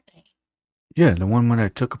there that day. Yeah, the one when I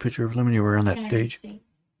took a picture of him and you were on that stage.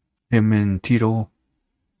 Him and Tito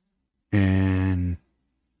and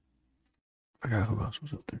I forgot who else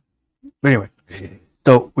was up there. But anyway,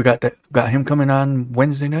 so we got him coming on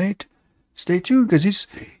Wednesday night. Stay tuned because he's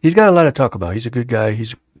got a lot to talk about. He's a good guy.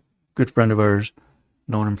 He's a good friend of ours.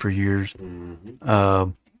 Known him for years.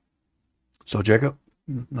 Mm-hmm. So Jacob,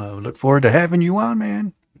 look forward to having you on,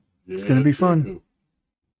 man. Yeah, it's gonna be fun.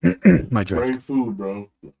 My draft. Bring food, bro.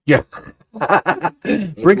 Yeah.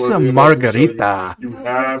 Bring some margarita. You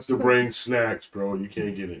have to bring snacks, bro. You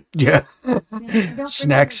can't get it. Yeah.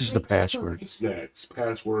 Snacks is the password. Snacks.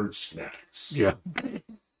 Password snacks. Yeah.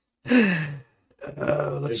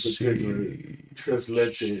 Let's see. Tres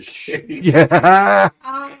leche. Yeah.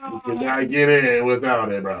 You cannot get in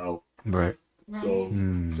without it, bro. Right.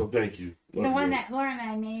 So thank you. The one that Laura and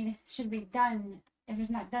I made should be done. If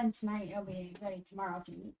it's not done tonight, it'll be ready tomorrow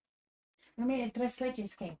to eat. We made a tres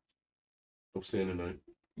leches cake. I'm staying tonight.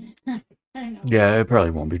 I don't know. Yeah, it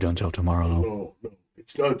probably won't be done till tomorrow though. No,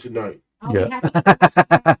 it's done tonight. Yeah.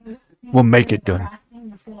 We'll make it done.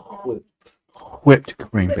 Whipped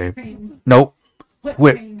cream, babe. Cream. Nope.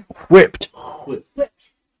 Whipped.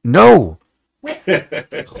 No.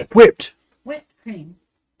 Whipped. Whipped cream.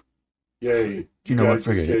 Yay. You know what?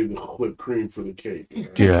 Forget it. The whipped cream for the cake.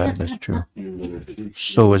 Yeah, that's true.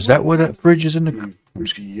 So is that what that fridge is in the?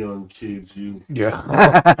 You young kids, you.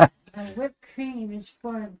 Yeah. Whipped cream is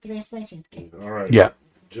for tres leches cake. All right. Yeah.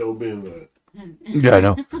 Joe Ben. Yeah, I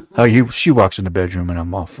know. She walks in the bedroom and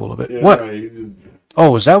I'm all full of it. Yeah, What? Right.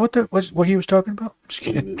 Oh, is that what he was talking about? Just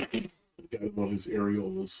kidding. Got him on his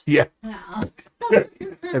areolas. Yeah. No.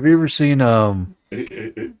 Have you ever seen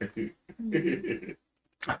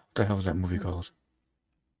what the hell was that movie called?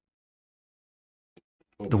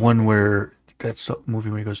 The one where that's the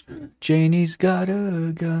movie where he goes, Janie's got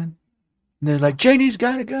a gun. And they're like, Janie's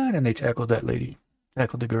got a gun, and they tackled that lady,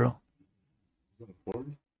 tackled the girl.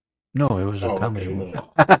 No, it was a comedy movie.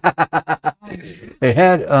 It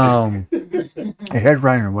had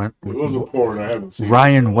Ryan Reynolds. It was a porn. I haven't seen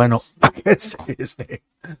Ryan Reynolds. I can't say his name.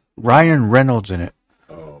 Ryan Reynolds in it.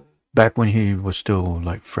 Oh. Back when he was still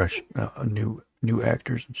like fresh, new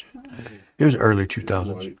actors and shit. It was early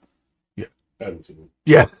 2000s. Yeah. I haven't seen it.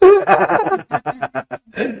 Yeah.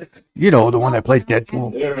 You know, the one that played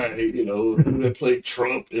Deadpool. Yeah, right. You know, that played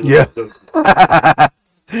Trump. Yeah.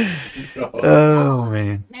 Oh,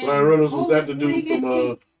 man. Ryan Reynolds was that the dude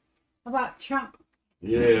from about Trump.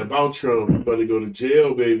 Yeah, about Trump. You better go to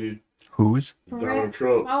jail, baby. Who is? Donald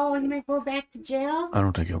Trump. Oh, you may go back to jail? I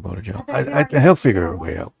don't think he'll go to jail. He'll figure a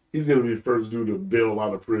way out. He's gonna be the first dude to bail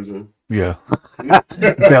out of prison. Yeah.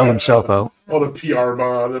 Bail himself out. On a PR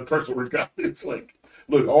bond, a personal got it's like,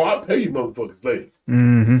 look, I'll pay you motherfuckers later.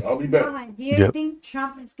 Mm-hmm. I'll be back. Do you think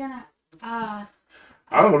Trump is gonna I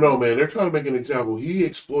don't know, man. They're trying to make an example. He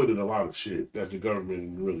exploited a lot of shit that the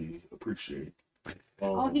government didn't really appreciate.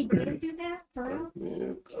 he did do that for real?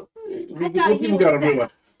 Man,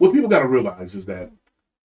 what people gotta realize is that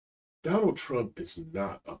Donald Trump is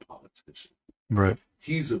not a politician. Right.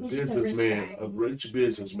 He's a businessman, a rich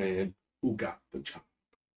businessman who got the job.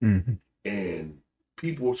 Mm-hmm. And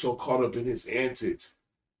people are so caught up in his antics.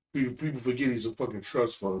 People forget he's a fucking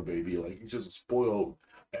trust fund baby. Like he's just a spoiled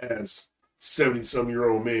ass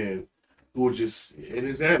 70-some-year-old man who was just in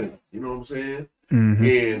his attic. You know what I'm saying? Mm-hmm.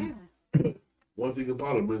 And one thing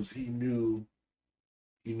about him is he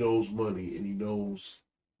knows money and he knows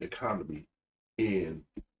economy, and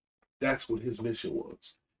that's what his mission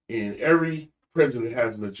was. And every president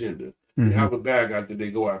has an agenda. They Mm-hmm. have a bad guy that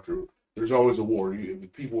they go after. There's always a war.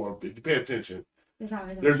 If you pay attention,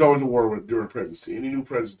 There's always a war during presidency. Any new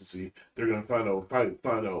presidency, they're gonna find out what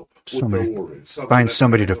Somebody. the war is. Find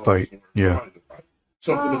somebody to fight. Yeah. Somebody to fight.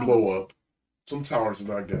 Something to blow up. Some towers to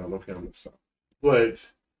knock down. Okay, I'm gonna stop. But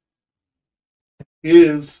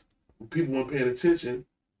people weren't paying attention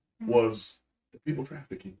was the people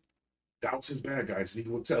trafficking. That was his bad guys. He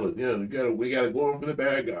would tell it. Yeah, we gotta go over the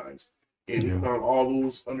bad guys. And he found all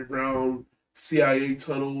those underground CIA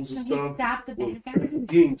tunnels and so stuff. He stopped the bad guys. He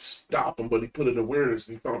didn't stop them, but he put an awareness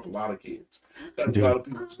and he found a lot of kids. That's a lot of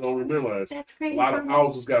people don't realize. That's great. A lot of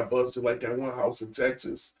houses got busted, like that one house in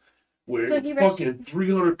Texas, where So fucking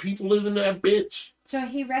 300 people live in that bitch. So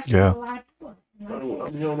he rescued a lot of people.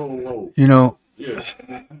 No. You know. Yeah,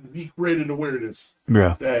 he created awareness.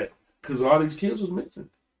 Yeah. That because all these kids was missing.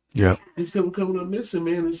 Yeah. These kids were coming up missing,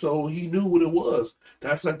 man, and so he knew what it was.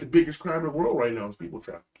 That's like the biggest crime in the world right now is people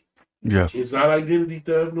trafficking. Yeah. It's not identity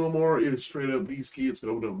theft no more. It's straight up these kids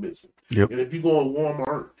going up missing. Yep. And if you go on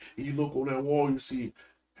Walmart and you look on that wall, you see,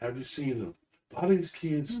 have you seen them? A lot of these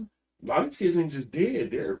kids ain't just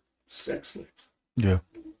dead. They're sex slaves. Yeah.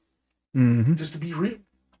 Mm-hmm. Just to be real.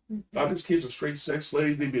 A lot of these kids are straight sex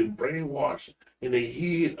slaves. They've been brainwashed and they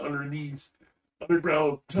hid under these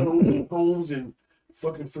underground tunnels and homes and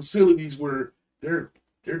fucking facilities where they're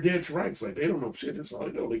dead to rights. Like they don't know shit. That's all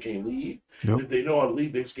they know. They can't leave. Yep. If they know how to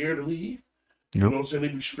leave, they're scared to leave. You know what I'm saying? They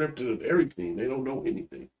be stripped of everything. They don't know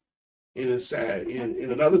anything. And it's sad. And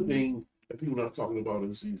another thing that people not talking about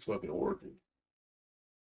is these fucking organs.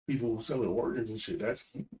 People selling organs and shit. That's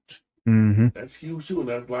huge. Mm-hmm. That's huge too. And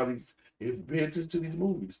that's a lot of these, if you pay attention to these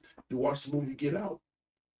movies, you watch the movie Get Out.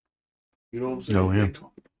 You know what I'm saying? Oh, yeah.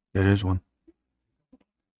 That is one.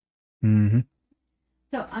 Mm-hmm.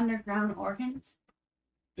 So underground organs?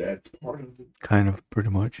 That's part of it. Kind of, pretty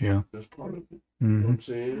much, yeah. That's part of it. Mm-hmm. You know what I'm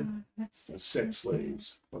saying? That's Sex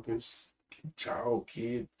slaves. Fucking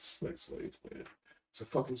kids, sex slaves, man. It's a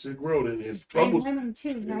fucking sick world. And troubles. And women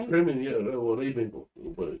too, right? Women, yeah. Well, they've been going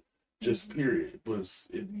through, but just period. But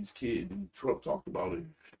these kids, Trump talked about it.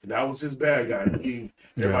 And that was his bad guy.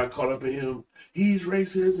 Everybody caught up in him. He's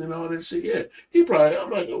racist and all that shit. Yeah, he probably, I'm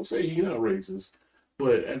not going to say he's not racist.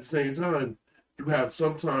 But at the same time, you have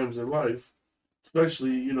sometimes in life,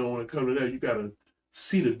 especially, you know, when it comes to that, you got to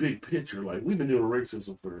see the big picture. Like, we've been dealing with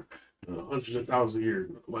racism for hundreds of thousands of years.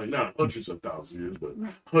 Like, not hundreds of thousands of years, but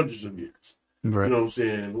hundreds of years. Right. You know what I'm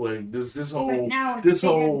saying? Like, this But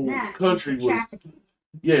whole country was, trafficking.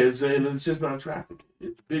 yeah, and it's just not trafficking.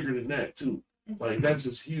 It's bigger than that, too. Like, that's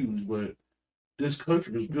just huge. But this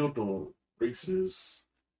country was built on racist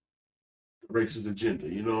agenda.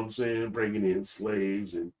 You know what I'm saying? Bringing in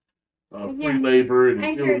slaves and free labor and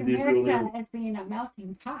I hear building. America as being a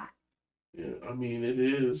melting pot. Yeah, I mean it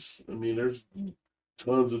is. I mean there's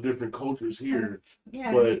tons of different cultures here.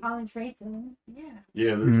 Yeah, but all these racism. Yeah.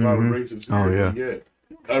 Yeah, there's a lot of racism here. Oh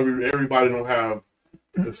yeah. Everybody don't have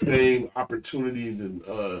the same opportunities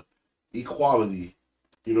and equality.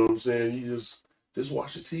 You know what I'm saying? You just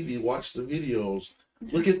watch the TV, watch the videos,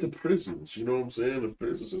 look at the prisons. You know what I'm saying? The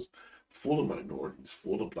prisons is full of minorities,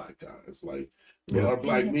 full of black guys. Like our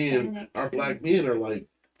black men are like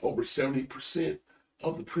over 70%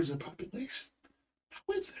 of the prison population.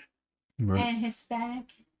 How is that? Right. And Hispanic.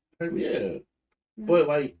 Yeah. But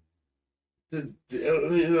like and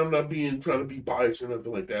I'm not trying to be biased or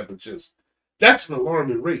nothing like that, but just that's an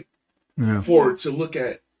alarming rate to look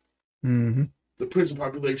at the prison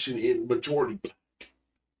population in majority black.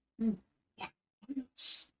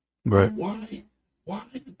 Right. Why the black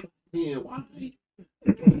man? Why the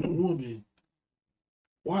black woman?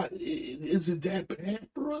 Why is it that bad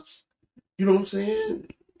for us? You know what I'm saying?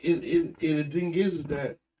 And the thing is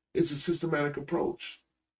that it's a systematic approach.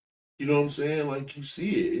 You know what I'm saying? Like you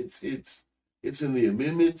see it. It's in the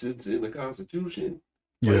amendments. It's in the Constitution.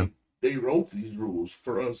 Yeah. Like, they wrote these rules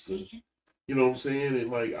for us to, you know what I'm saying?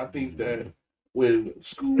 And like I think that when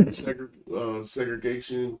school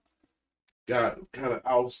segregation got kind of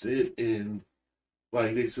ousted and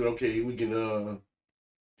like they said, okay, we can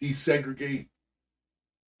desegregate,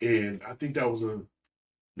 and I think that was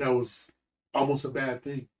almost a bad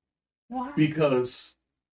thing. Why? Because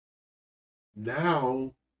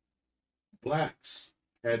now blacks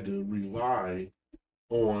had to rely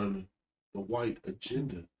on the white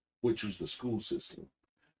agenda, which was the school system,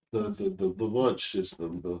 the lunch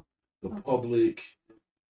system, the public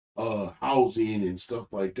housing and stuff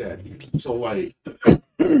like that. So like,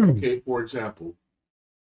 okay, for example,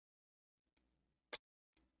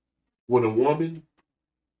 when a woman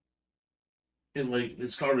and like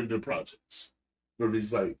it's starting the projects or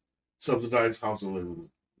these like subsidized housing living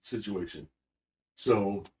situation.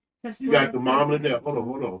 So you got the mom and the dad.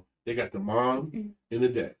 Hold on. They got the mom and the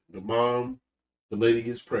dad. The mom, the lady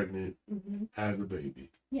gets pregnant, has a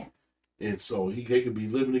baby. Yes. And so they could be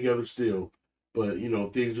living together still, but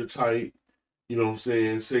things are tight. You know what I'm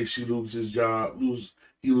saying? Say she loses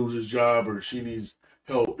he loses job, or she needs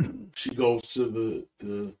help. She goes to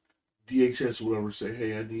the DHS or whatever. Say,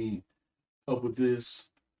 hey, I need help with this.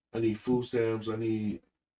 I need food stamps. I need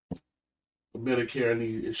Medicare. I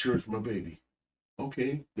need insurance for my baby.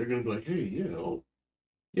 Okay, they're gonna be like, hey,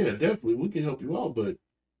 yeah, definitely, we can help you out, but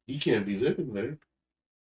you can't be living there.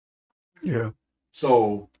 Yeah.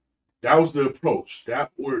 So that was the approach.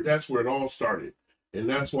 That's where it all started, and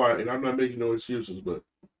that's why. And I'm not making no excuses, but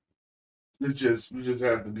we just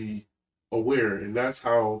have to be aware, and that's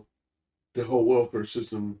how the whole welfare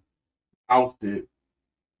system ousted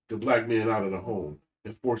the black man out of the home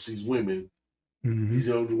and forced these women, these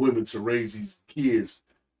young women, to raise these kids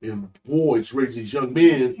and boys, raise these young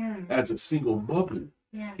men as a single mother.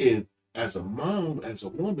 Yeah. And as a mom, as a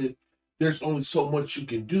woman, there's only so much you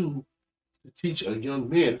can do to teach a young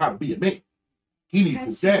man how to be a man. He needs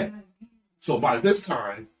his dad. So by this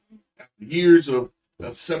time, after years of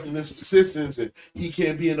accepting this assistance and he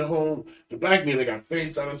can't be in the home, the black man that got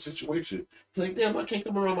phased out of the situation. He's like, damn, I can't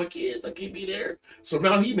come around my kids. I can't be there. So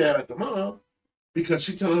now he mad at the mom because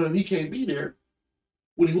she telling him he can't be there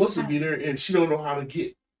when he wants to be there, and she don't know how to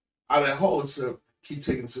get out of that hole instead of keep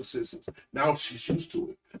taking this assistance. Now she's used to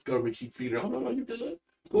it. Government keep feeding her. Oh, no, you good.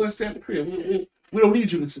 Go ahead and stay at the crib. We don't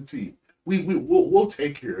need you to succeed. We'll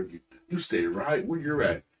take care of you. You stay right where you're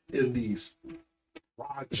at in these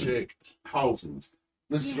project housings.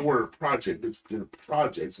 Listen to the word project. They're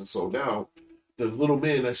projects. And so now the little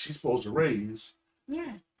man that she's supposed to raise,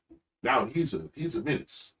 now he's a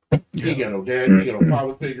menace. He ain't got no dad, he ain't got no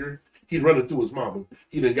father figure. He running through his mama.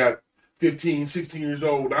 He done got 15, 16 years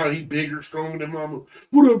old. Now he bigger, stronger than mama.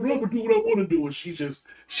 Whatever, I'm gonna do what I want to do. And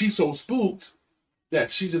she's so spooked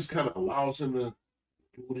that she just kind of allows him to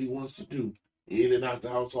do what he wants to do. In and out the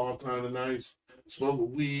house all the time tonight,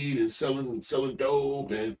 smoking weed and selling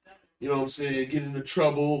dope, and you know what I'm saying, getting into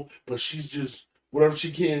trouble. But she's just whatever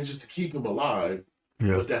she can just to keep him alive.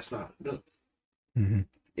 Yeah. But that's not enough.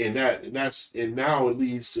 And now it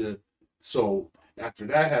leads to, so after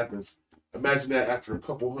that happens, imagine that after a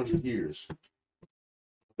couple hundred years,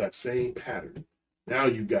 that same pattern. Now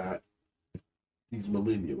you got these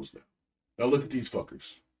millennials now. Now look at these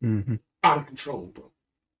fuckers. Out of control, bro.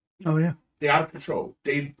 Oh yeah. They're out of control.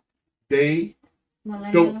 They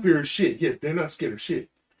don't fear shit. Yes, they're not scared of shit.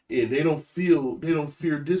 And they don't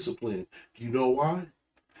fear discipline. You know why?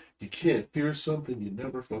 You can't fear something you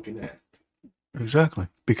never fucking had. Exactly.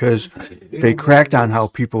 Because they cracked on how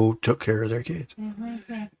people took care of their kids.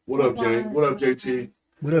 What up, Jay? What up, JT?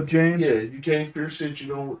 What up, James? Yeah, you can't fear shit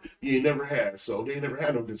you ain't never had. So they never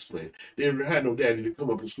had no discipline. They never had no daddy to come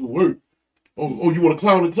up to school. Hey, oh, you want to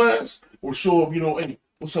clown in class? Or show up, hey,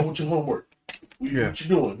 what's up with your homework? What you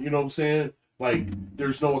doing? You know what I'm saying? Like,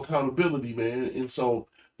 there's no accountability, man. And so,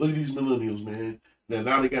 look at these millennials, man.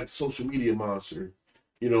 Now they got the social media monster.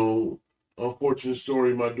 Unfortunate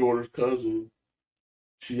story, my daughter's cousin,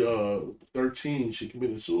 she 13, she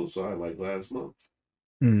committed suicide like last month.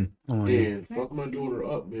 Oh, yeah. And fuck my daughter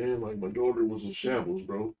up, man. Like, my daughter was in shambles,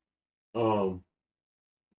 bro. No.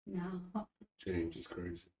 James is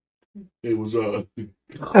crazy. It was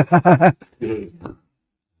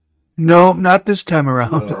No, not this time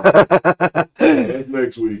around. That's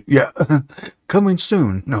next week. Yeah. Coming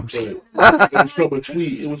soon. No, I'm just kidding. It was from a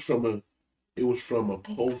tweet. It was from a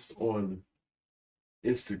post on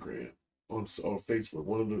Instagram, on Facebook,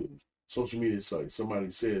 one of the social media sites.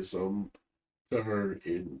 Somebody said something to her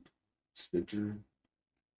and snipped her.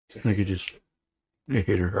 Like they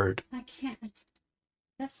hit her hard. I can't.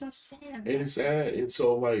 That's so sad. And it's sad. And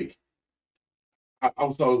so, like, I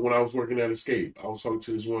was talking when I was working at Escape. I was talking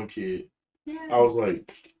to this one kid. Yeah. I was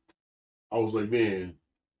like, man,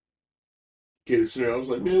 get it serious. I was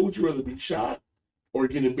like, man, would you rather be shot or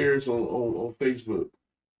get embarrassed on Facebook?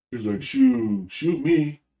 He was like, shoot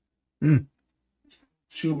me.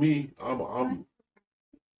 Shoot me. I'm.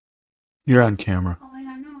 You're on camera. Oh, I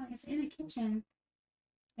don't know. It's in the kitchen.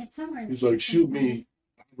 It's somewhere. He's like, shoot me.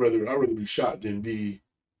 I'd rather be shot than be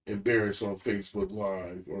embarrassed on Facebook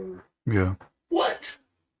Live or. Yeah. What?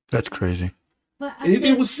 That's crazy. But And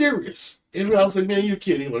it was serious. And I was like, man, you're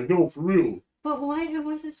kidding. Like, no, for real. But why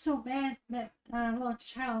was it so bad that a little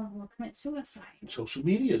child will commit suicide? Social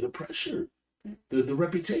media, the pressure, the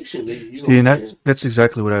reputation. See, and that's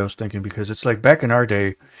exactly what I was thinking, because it's like back in our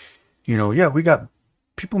day, yeah, we got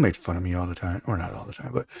people made fun of me all the time, or not all the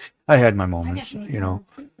time, but I had my moments, and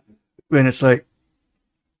it's like,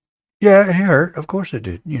 yeah, it hurt, of course it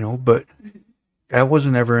did, but I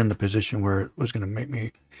wasn't ever in the position where it was going to make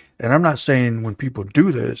me, and I'm not saying when people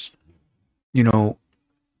do this,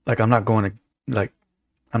 like I'm not going to, like,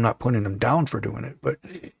 I'm not putting them down for doing it, but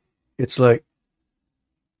it's like,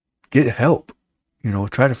 get help,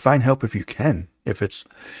 try to find help if you can. If it's,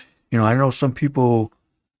 I know some people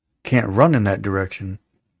can't run in that direction,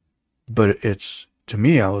 but it's, to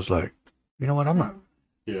me, I was like, you know what, I'm not,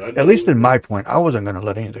 at least in my point, I wasn't going to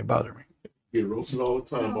let anything bother me. Get roasted all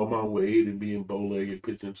the time about my weight and being bow-legged,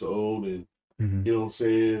 pitching toed, and you know what I'm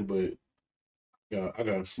saying. But I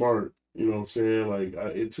got smart. You know what I'm saying. Like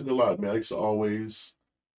it took a lot, man. I used to always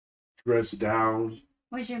dress down.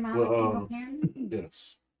 Was your mom a single parent?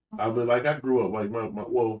 Yes. I mean, like I grew up like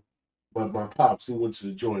my pops. He went to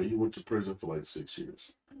the joint. He went to prison for like 6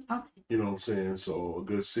 years. Okay. You know what I'm saying. So a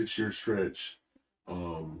good 6-year stretch.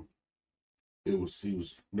 He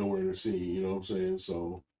was nowhere to see. You know what I'm saying.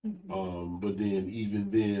 So. But then even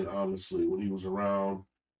then, honestly, when he was around,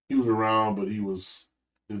 but he was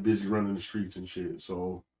busy running the streets and shit.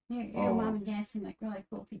 So your mom and dad seem like really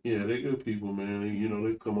cool people. Yeah, they're good people, man.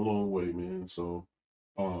 They've come a long way, man. So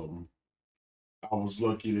I was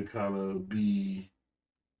lucky to kind of be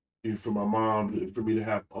for my mom, for me to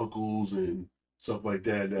have uncles and stuff like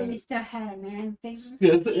that. You still had a man figure?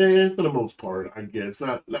 Yeah, for the most part, I guess.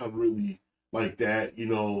 Not really like that,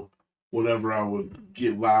 whenever I would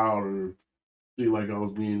get loud or feel like I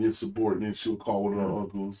was being insubordinate, she would call one of my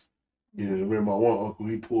uncles. And I remember my one uncle,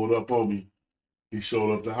 he pulled up on me. He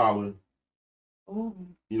showed up to holler. Oh.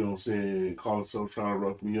 You know what I'm saying? Called himself trying to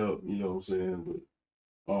rough me up, you know what I'm saying?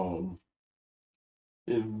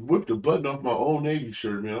 But and whipped the button off my old Navy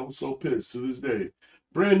shirt, man. I was so pissed to this day.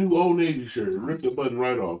 Brand new old Navy shirt. Ripped the button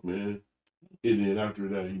right off, man. And then after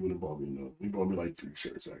that, he wouldn't bought me no. He bought me like 3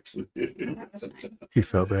 shirts, actually. He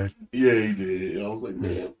felt bad. Yeah, he did. And I was like,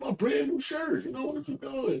 man, my brand new shirt. What you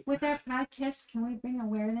doing? With our podcast, can we bring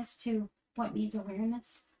awareness to what needs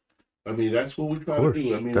awareness? I mean, that's what we try to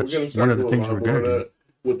do. I mean, that's we're going to start one of the things we're going to do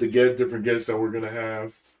with the different guests that we're going to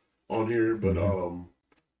have on here. But,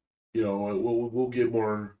 we'll get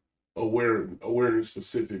more awareness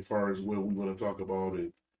specific as far as what we want to talk about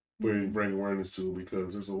and bring awareness to,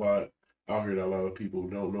 because there's a lot out here that a lot of people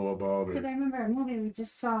don't know about. Because I remember a movie we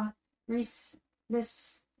just saw this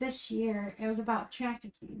year. It was about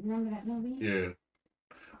trafficking. Remember that movie? Yeah.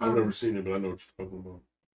 I've never seen it, but I know what you're talking about.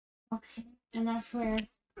 Okay. And that's where...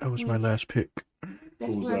 That was my last pick.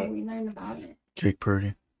 That's where we learned about it. Jake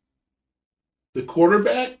Purdy. The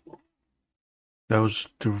quarterback? That was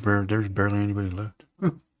there's barely anybody left.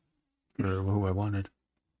 Who I wanted.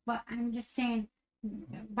 But I'm just saying,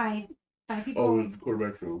 by people... Oh, the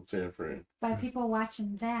quarterback from San Fran. By people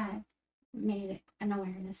watching that, made it an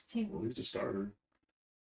awareness too. Well, he's a starter.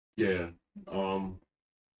 Yeah.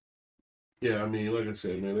 Yeah, I mean, like I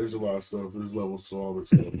said, man, there's a lot of stuff. There's levels to all this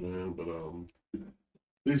stuff, man. But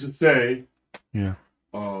needless to say, yeah.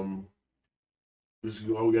 This is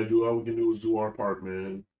all we gotta do. All we can do is do our part,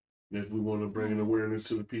 man. And if we want to bring an awareness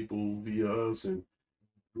to the people via us and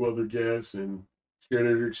through other guests and share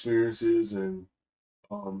their experiences, and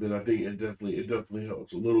then I think it definitely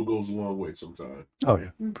helps. A little goes a long way sometimes. Oh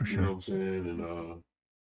yeah, for sure. You know what I'm saying? And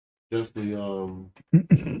definitely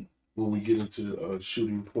when we get into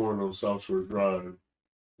shooting porn on South Shore Drive,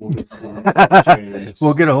 we'll get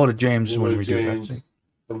a hold of James when we do that.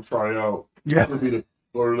 Come try out. Yeah. You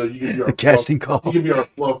can be our casting call. You can be our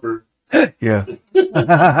fluffer. Yeah.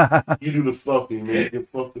 You do the fluffing, man. You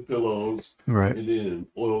fluff the pillows. Right. And then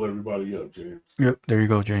oil everybody up, James. Yep. There you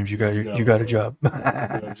go, James. You got a job. You got a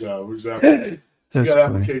job. Where's that? You got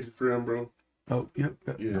an application for him, bro. Oh, yep.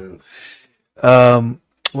 Yeah.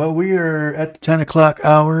 Well, we are at the 10 o'clock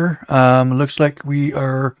hour. Looks like we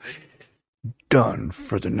are done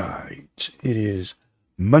for the night. It is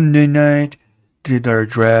Monday night. Did our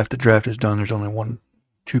draft. The draft is done. There's only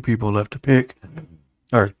 2 people left to pick,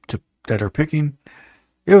 that are picking.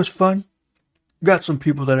 It was fun. Got some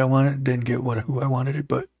people that I wanted. Didn't get who I wanted it,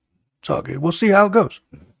 but it's all good. We'll see how it goes.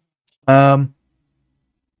 I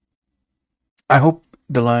hope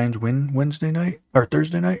the Lions win Wednesday night or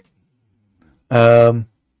Thursday night. Fuck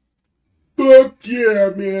yeah,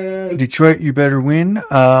 man. Detroit, you better win,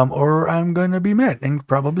 or I'm going to be mad and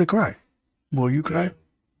probably cry. Will you cry?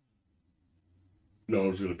 No, I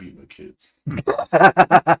was going to beat my kids.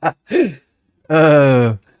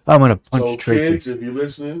 I'm gonna punch So, Tracy. kids, if you're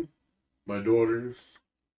listening, my daughters,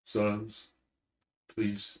 sons,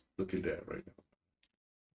 please look at that right now.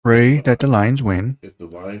 Pray that the Lions win. If the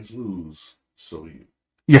Lions lose, so you.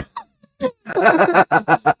 Yeah.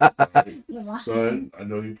 Son, I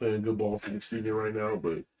know you're playing good ball for the senior right now,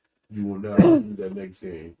 but you will not lose that next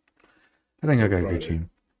game. I think I got a good team.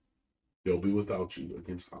 They'll be without you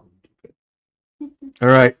against Holland. Okay. All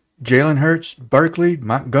right. Jalen Hurts, Barkley,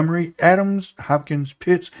 Montgomery, Adams, Hopkins,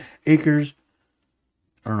 Pitts, Akers.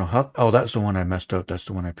 I don't know how. Oh, that's the one I messed up. That's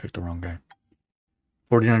the one I picked the wrong guy.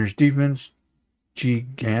 49ers defense,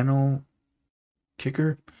 Gigano,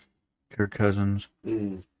 kicker, Kirk Cousins,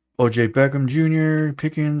 O.J. Beckham Jr.,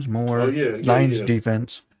 Pickens, Moore, Lions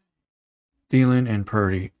defense, Thielen, and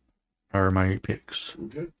Purdy are my picks.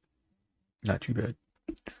 Okay. Not too bad.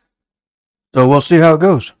 So we'll see how it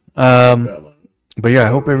goes. But yeah, I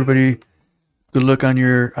hope everybody good luck on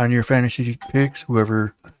your fantasy picks.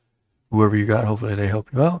 Whoever you got, hopefully they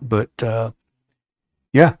help you out. But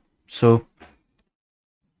yeah, so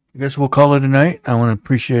I guess we'll call it a night. I want to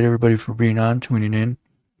appreciate everybody for being on, tuning in,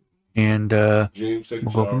 and James, take we'll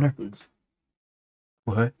a shower, go from there. please.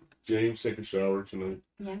 What? James, take a shower tonight.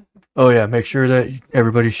 Yeah. Oh yeah, make sure that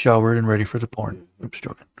everybody's showered and ready for the porn. I'm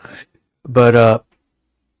joking. But all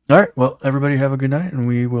right, well, everybody have a good night, and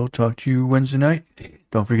we will talk to you Wednesday night.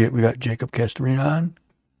 Don't forget, we got Jacob Castorina on,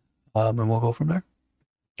 and we'll go from there.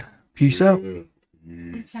 Peace out.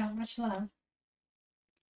 Peace out. Much love.